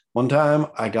though. One time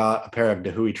I got a pair of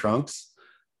Dahui trunks.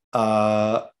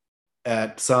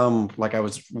 at some, like, I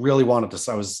was really wanted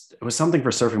to, it was something for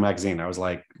Surfing Magazine. I was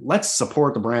like, let's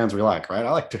support the brands we like, right?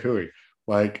 I like Dahui,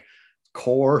 like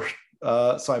Core.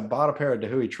 So I bought a pair of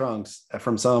Dahui trunks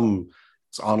from some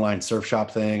online surf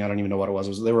shop thing. I don't even know what it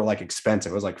was. They were like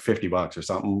expensive. It was like $50 or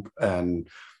something. And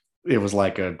it was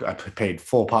like I paid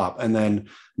full pop. And then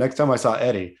next time I saw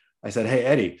Eddie, I said, hey,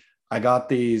 Eddie, I got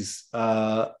these,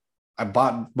 I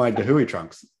bought my Dahui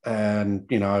trunks, and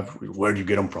where'd you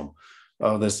get them from?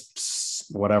 Oh, this,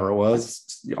 whatever it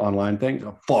was, the online thing.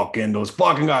 Oh, fucking those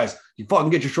fucking guys. You fucking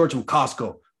get your shorts from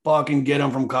Costco. Fucking get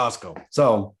them from Costco.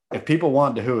 So if people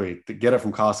want Dahui, to get it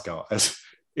from Costco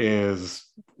is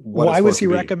what. Why was he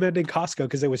recommending Costco?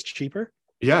 Because it was cheaper?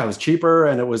 Yeah, it was cheaper,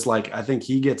 and it was like, I think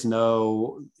he gets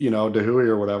no, Dahui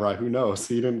or whatever. Who knows?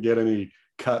 He didn't get any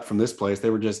cut from this place. They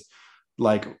were just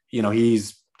like,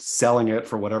 he's selling it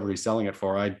for whatever he's selling it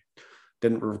for. I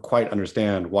didn't quite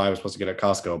understand why I was supposed to get it at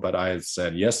Costco, but I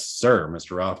said, yes, sir,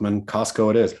 Mr. Rothman, Costco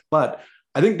it is. But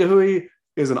I think Dahui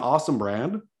is an awesome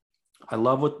brand. I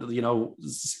love what,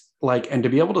 and to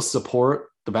be able to support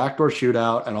the Backdoor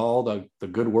Shootout and all the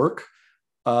good work,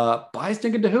 buy a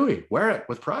stinking Dahui, wear it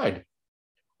with pride.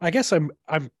 I guess I'm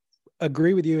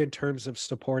agree with you in terms of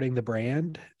supporting the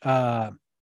brand,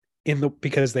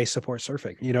 because they support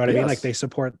surfing. You know what I mean? Like, they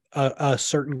support a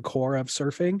certain core of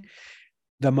surfing,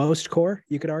 the most core,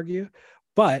 you could argue.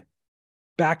 But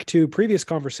back to previous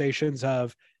conversations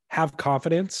of have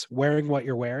confidence wearing what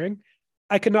you're wearing.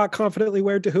 I could not confidently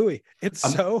wear Dahui. It's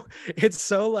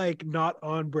so like not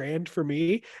on brand for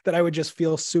me that I would just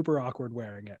feel super awkward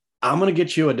wearing it. I'm going to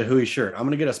get you a Dahui shirt. I'm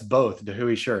going to get us both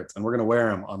Dahui shirts, and we're going to wear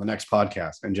them on the next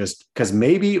podcast. And just because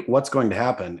maybe what's going to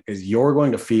happen is you're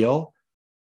going to feel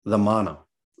the mana,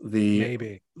 the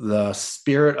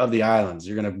spirit of the islands.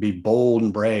 You're going to be bold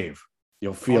and brave.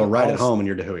 You'll feel right at home in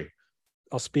your Dahui.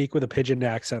 I'll speak with a pigeon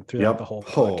accent throughout the whole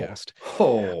podcast.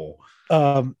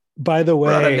 By the way,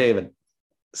 Brother David,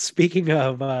 speaking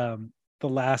of the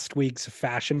last week's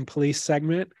Fashion Police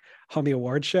segment on the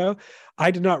award show, I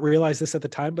did not realize this at the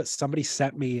time, but somebody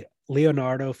sent me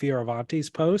Leonardo Fioravanti's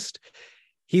post.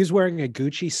 He was wearing a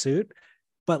Gucci suit,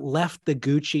 but left the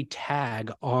Gucci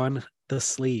tag on the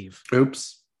sleeve.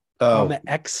 Oops. On the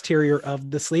exterior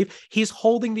of the sleeve. He's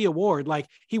holding the award. Like,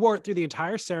 he wore it through the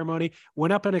entire ceremony,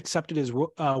 went up and accepted his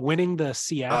winning the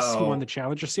CS. He won the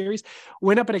Challenger Series,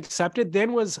 went up and accepted,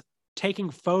 then was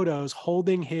taking photos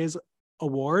holding his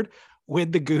award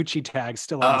with the Gucci tag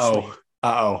still on the sleeve.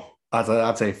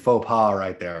 That's a faux pas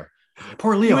right there.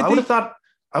 Poor Leo. I would have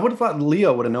thought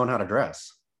Leo would have known how to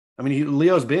dress. I mean,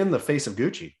 Leo's been the face of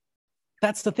Gucci.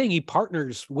 That's the thing. He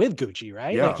partners with Gucci,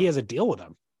 right? Yeah. Like, he has a deal with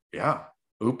them. Yeah.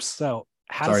 Oops. So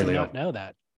how does he not know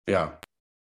that? Yeah.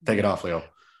 Take it off, Leo.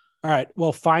 All right.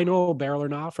 Well, final barrel or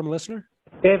not from a listener.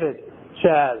 David,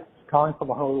 Chaz, calling from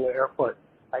Honolulu Airport.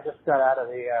 I just got out of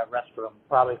the restroom,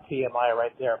 probably TMI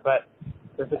right there. But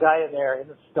there's a guy in there in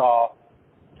the stall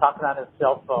talking on his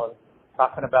cell phone,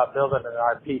 talking about building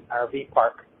an RV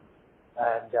park,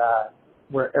 and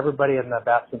where everybody in the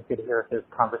bathroom could hear his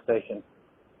conversation.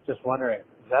 Just wondering,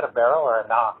 is that a barrel or a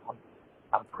nah?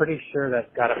 I'm pretty sure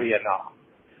that's got to be a nah.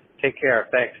 Take care.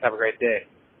 Thanks. Have a great day.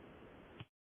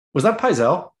 Was that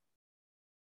Paizel?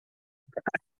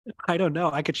 I don't know.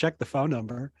 I could check the phone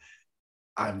number.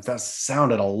 That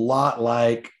sounded a lot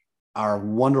like our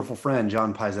wonderful friend,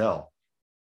 John Paizel.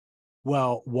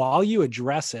 Well, while you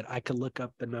address it, I could look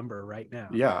up the number right now.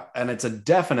 Yeah, and it's a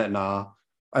definite nah.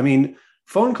 I mean,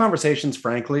 phone conversations,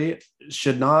 frankly,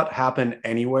 should not happen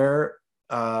anywhere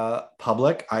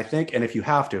public, I think. And if you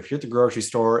have to, if you're at the grocery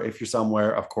store, if you're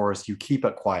somewhere, of course, you keep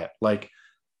it quiet. Like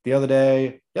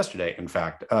yesterday, in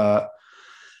fact, had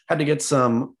to get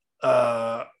some,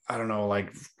 I don't know,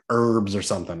 like herbs or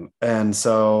something. And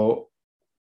so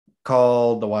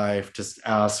called the wife, just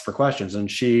asked for questions.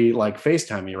 And she like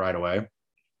FaceTimed me right away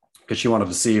because she wanted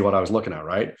to see what I was looking at,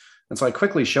 right? And so I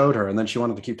quickly showed her, and then she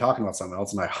wanted to keep talking about something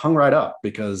else. And I hung right up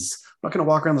because I'm not going to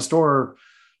walk around the store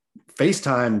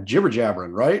FaceTime jibber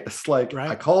jabbering, right? It's like, right.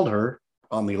 I called her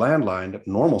on the landline,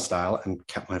 normal style, and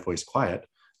kept my voice quiet.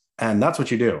 And that's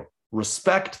what you do.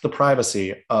 Respect the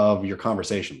privacy of your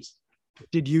conversations.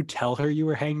 Did you tell her you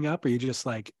were hanging up, or you just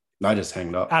like, I just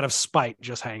hanged up out of spite,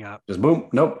 just hang up? Just boom.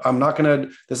 Nope. I'm not going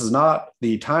to, this is not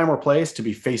the time or place to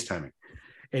be FaceTiming.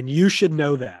 And you should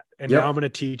know that. And now I'm going to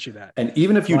teach you that. And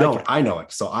even if you don't, I know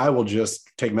it. So I will just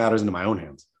take matters into my own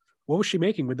hands. What was she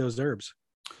making with those herbs?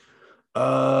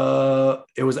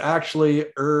 It was actually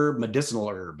medicinal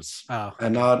herbs,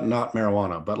 and not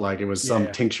marijuana, but like it was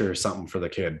some tincture or something for the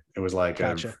kid. It was like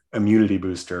an immunity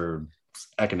booster,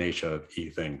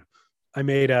 echinacea-y thing. I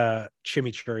made a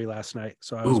chimichurri last night,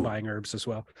 so I was buying herbs as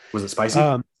well. Was it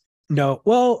spicy? No,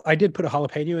 well, I did put a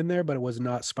jalapeno in there, but it was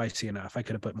not spicy enough. I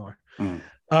could have put more.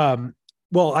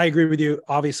 Well, I agree with you.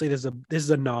 Obviously, this is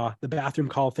a nah. The bathroom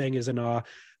call thing is a nah.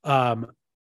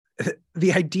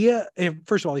 The idea,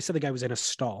 first of all, he said the guy was in a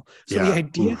stall. So the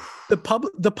idea, the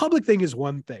public thing is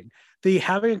one thing. The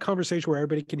having a conversation where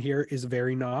everybody can hear is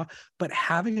very nah, but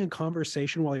having a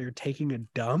conversation while you're taking a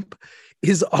dump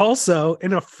is also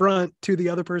an affront to the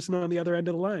other person on the other end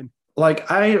of the line. Like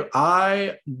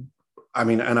I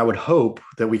mean, and I would hope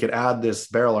that we could add this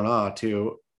barrel or not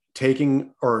to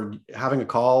taking or having a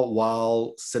call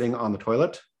while sitting on the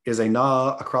toilet is a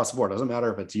nah across the board. Doesn't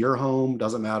matter if it's your home,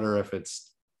 doesn't matter if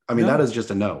it's, I mean, that is just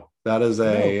a no. That is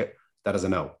a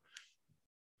no.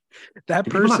 That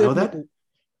Do person people not know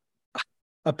that?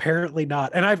 Apparently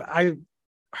not. And I've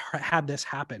had this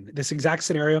happen, this exact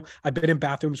scenario. I've been in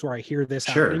bathrooms where I hear this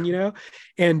happening, you know,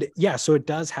 and yeah, so it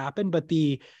does happen, but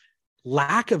the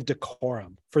lack of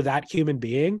decorum for that human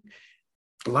being,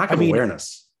 lack of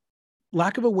awareness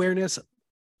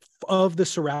of the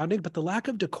surrounding, but the lack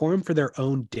of decorum for their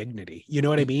own dignity. You know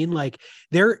what I mean? Like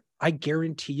I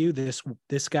guarantee you this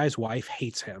guy's wife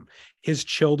hates him. His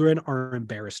children are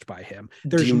embarrassed by him.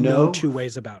 There's no two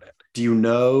ways about it. Do you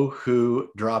know who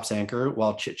drops anchor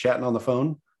while chit-chatting on the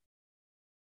phone?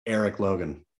 Eric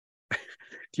Logan. Do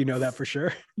you know that for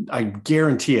sure? I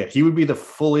guarantee it. He would be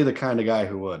fully the kind of guy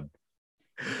who would.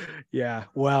 Yeah.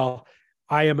 Well,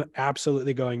 I am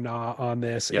absolutely going nah on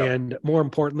this. Yep. And more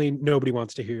importantly, nobody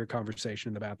wants to hear your conversation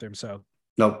in the bathroom. So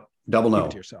nope. Double no. Keep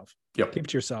it to yourself. Yep. Keep it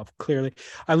to yourself. Clearly.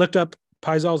 I looked up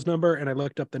Paisal's number and I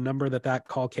looked up the number that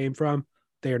call came from.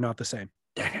 They are not the same.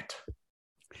 Dang it.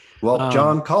 Well,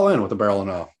 John, call in with a barrel and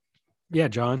all. Yeah,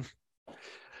 John. All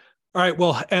right.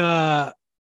 Well,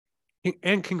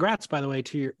 and congrats, by the way,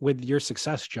 with your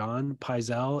success, John.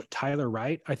 Paisel, Tyler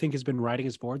Wright, I think, has been riding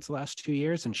his boards the last 2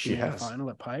 years, and she had a final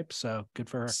at Pipe. So good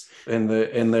for her. In the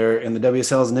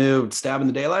WSL's new Stab in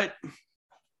the Daylight.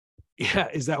 Yeah,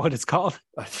 is that what it's called?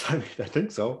 I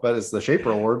think so. But it's the Shaper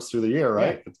Awards through the year,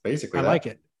 right? Yeah. It's basically I like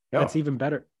it. Yeah. That's even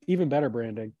better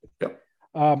branding. Yep.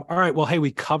 All right. Well, hey,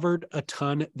 we covered a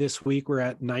ton this week. We're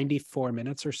at 94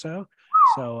 minutes or so.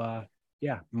 So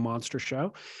yeah, monster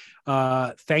show.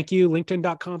 Thank you,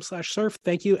 linkedin.com/surf.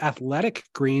 Thank you,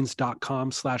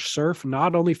 athleticgreens.com/surf,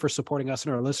 not only for supporting us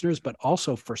and our listeners, but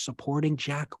also for supporting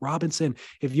Jack Robinson.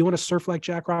 If you want to surf like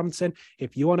Jack Robinson,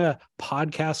 if you want to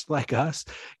podcast like us,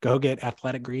 go get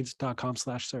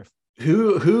athleticgreens.com/surf.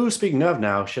 Who, speaking of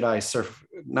now, should I surf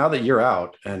now that you're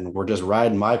out and we're just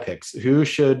riding my picks? Who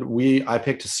should I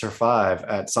pick to survive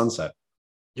at sunset?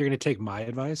 You're going to take my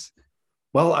advice?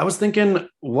 Well, I was thinking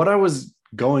what I was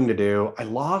going to do. I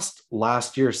lost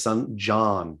last year.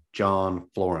 John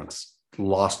Florence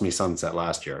lost me sunset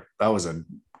last year. That was a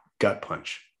gut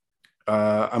punch.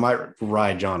 I might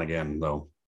ride John again though.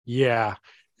 Yeah.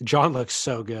 John looks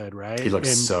so good, right? He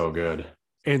looks so good.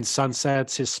 And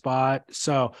sunset's his spot.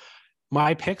 So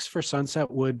my picks for sunset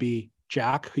would be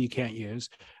Jack, who you can't use.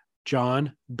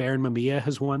 John, Baron Mamiya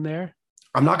has won there.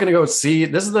 I'm not going to go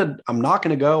I'm not going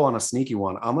to go on a sneaky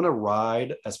one. I'm going to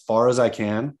ride as far as I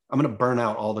can. I'm going to burn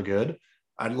out all the good.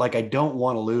 I don't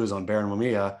want to lose on Baron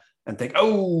Mamiya and think,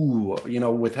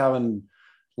 with having,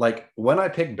 like, when I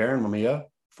pick Baron Mamiya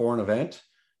for an event,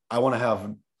 I want to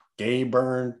have Gabe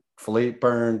burned, Philippe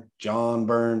burned, John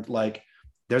burned. Like,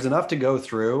 there's enough to go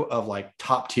through of like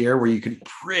top tier where you can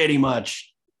pretty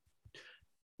much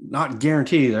not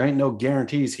guarantee. There ain't no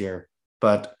guarantees here,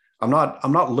 but I'm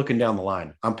not looking down the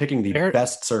line. I'm picking the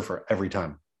best surfer every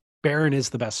time. Baron is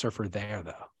the best surfer there,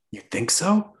 though. You think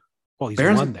so? Well, he's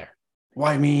won there. Well,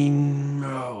 I mean,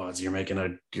 you're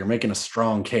making a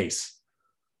strong case.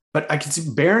 But I can see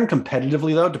Baron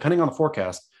competitively though, depending on the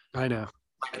forecast. I know.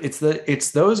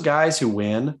 It's those guys who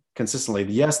win consistently.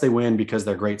 Yes, they win because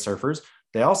they're great surfers.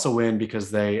 They also win because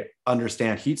they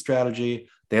understand heat strategy.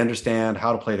 They understand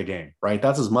how to play the game, right?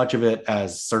 That's as much of it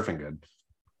as surfing good.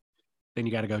 Then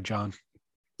you got to go John.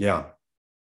 Yeah.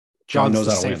 John knows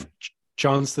how to win.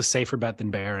 John's the safer bet than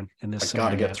Baron in this scenario.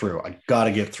 I got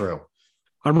to get through.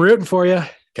 I'm rooting for you.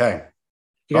 Okay.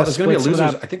 There's going to be a losers.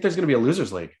 I think there's going to be a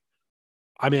losers league.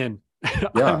 I'm in. Yeah.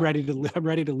 I'm ready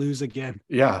to lose again.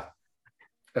 Yeah.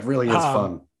 It really is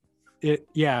fun.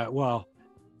 Well,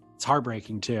 it's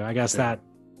heartbreaking too. I guess that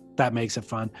makes it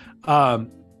fun.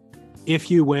 If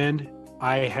you win,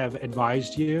 I have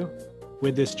advised you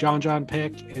with this John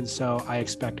pick, and so I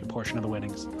expect a portion of the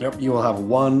winnings. Yep, you will have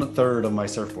 1/3 of my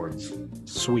surfboards.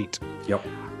 Sweet. Yep.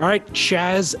 All right,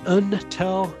 Chaz,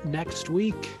 until next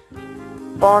week.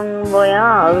 Bon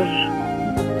voyage.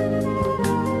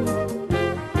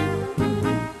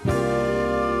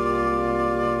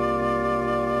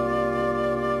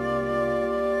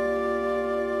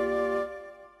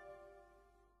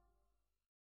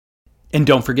 And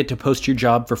don't forget to post your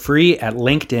job for free at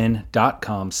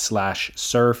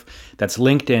linkedin.com/surf. That's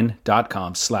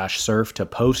linkedin.com/surf to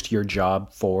post your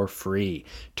job for free.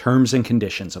 Terms and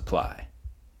conditions apply.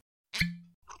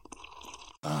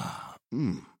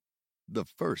 The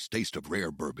first taste of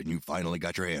rare bourbon you finally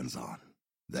got your hands on.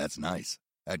 That's nice.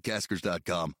 At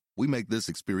Caskers.com, we make this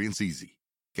experience easy.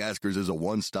 Caskers is a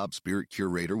one-stop spirit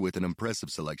curator with an impressive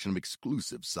selection of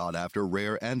exclusive, sought-after,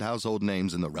 rare, and household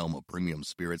names in the realm of premium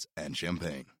spirits and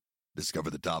champagne. Discover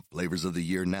the top flavors of the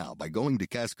year now by going to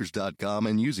Caskers.com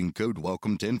and using code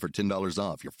WELCOME10 for $10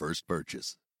 off your first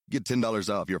purchase. Get $10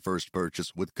 off your first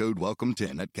purchase with code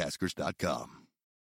WELCOME10 at Caskers.com.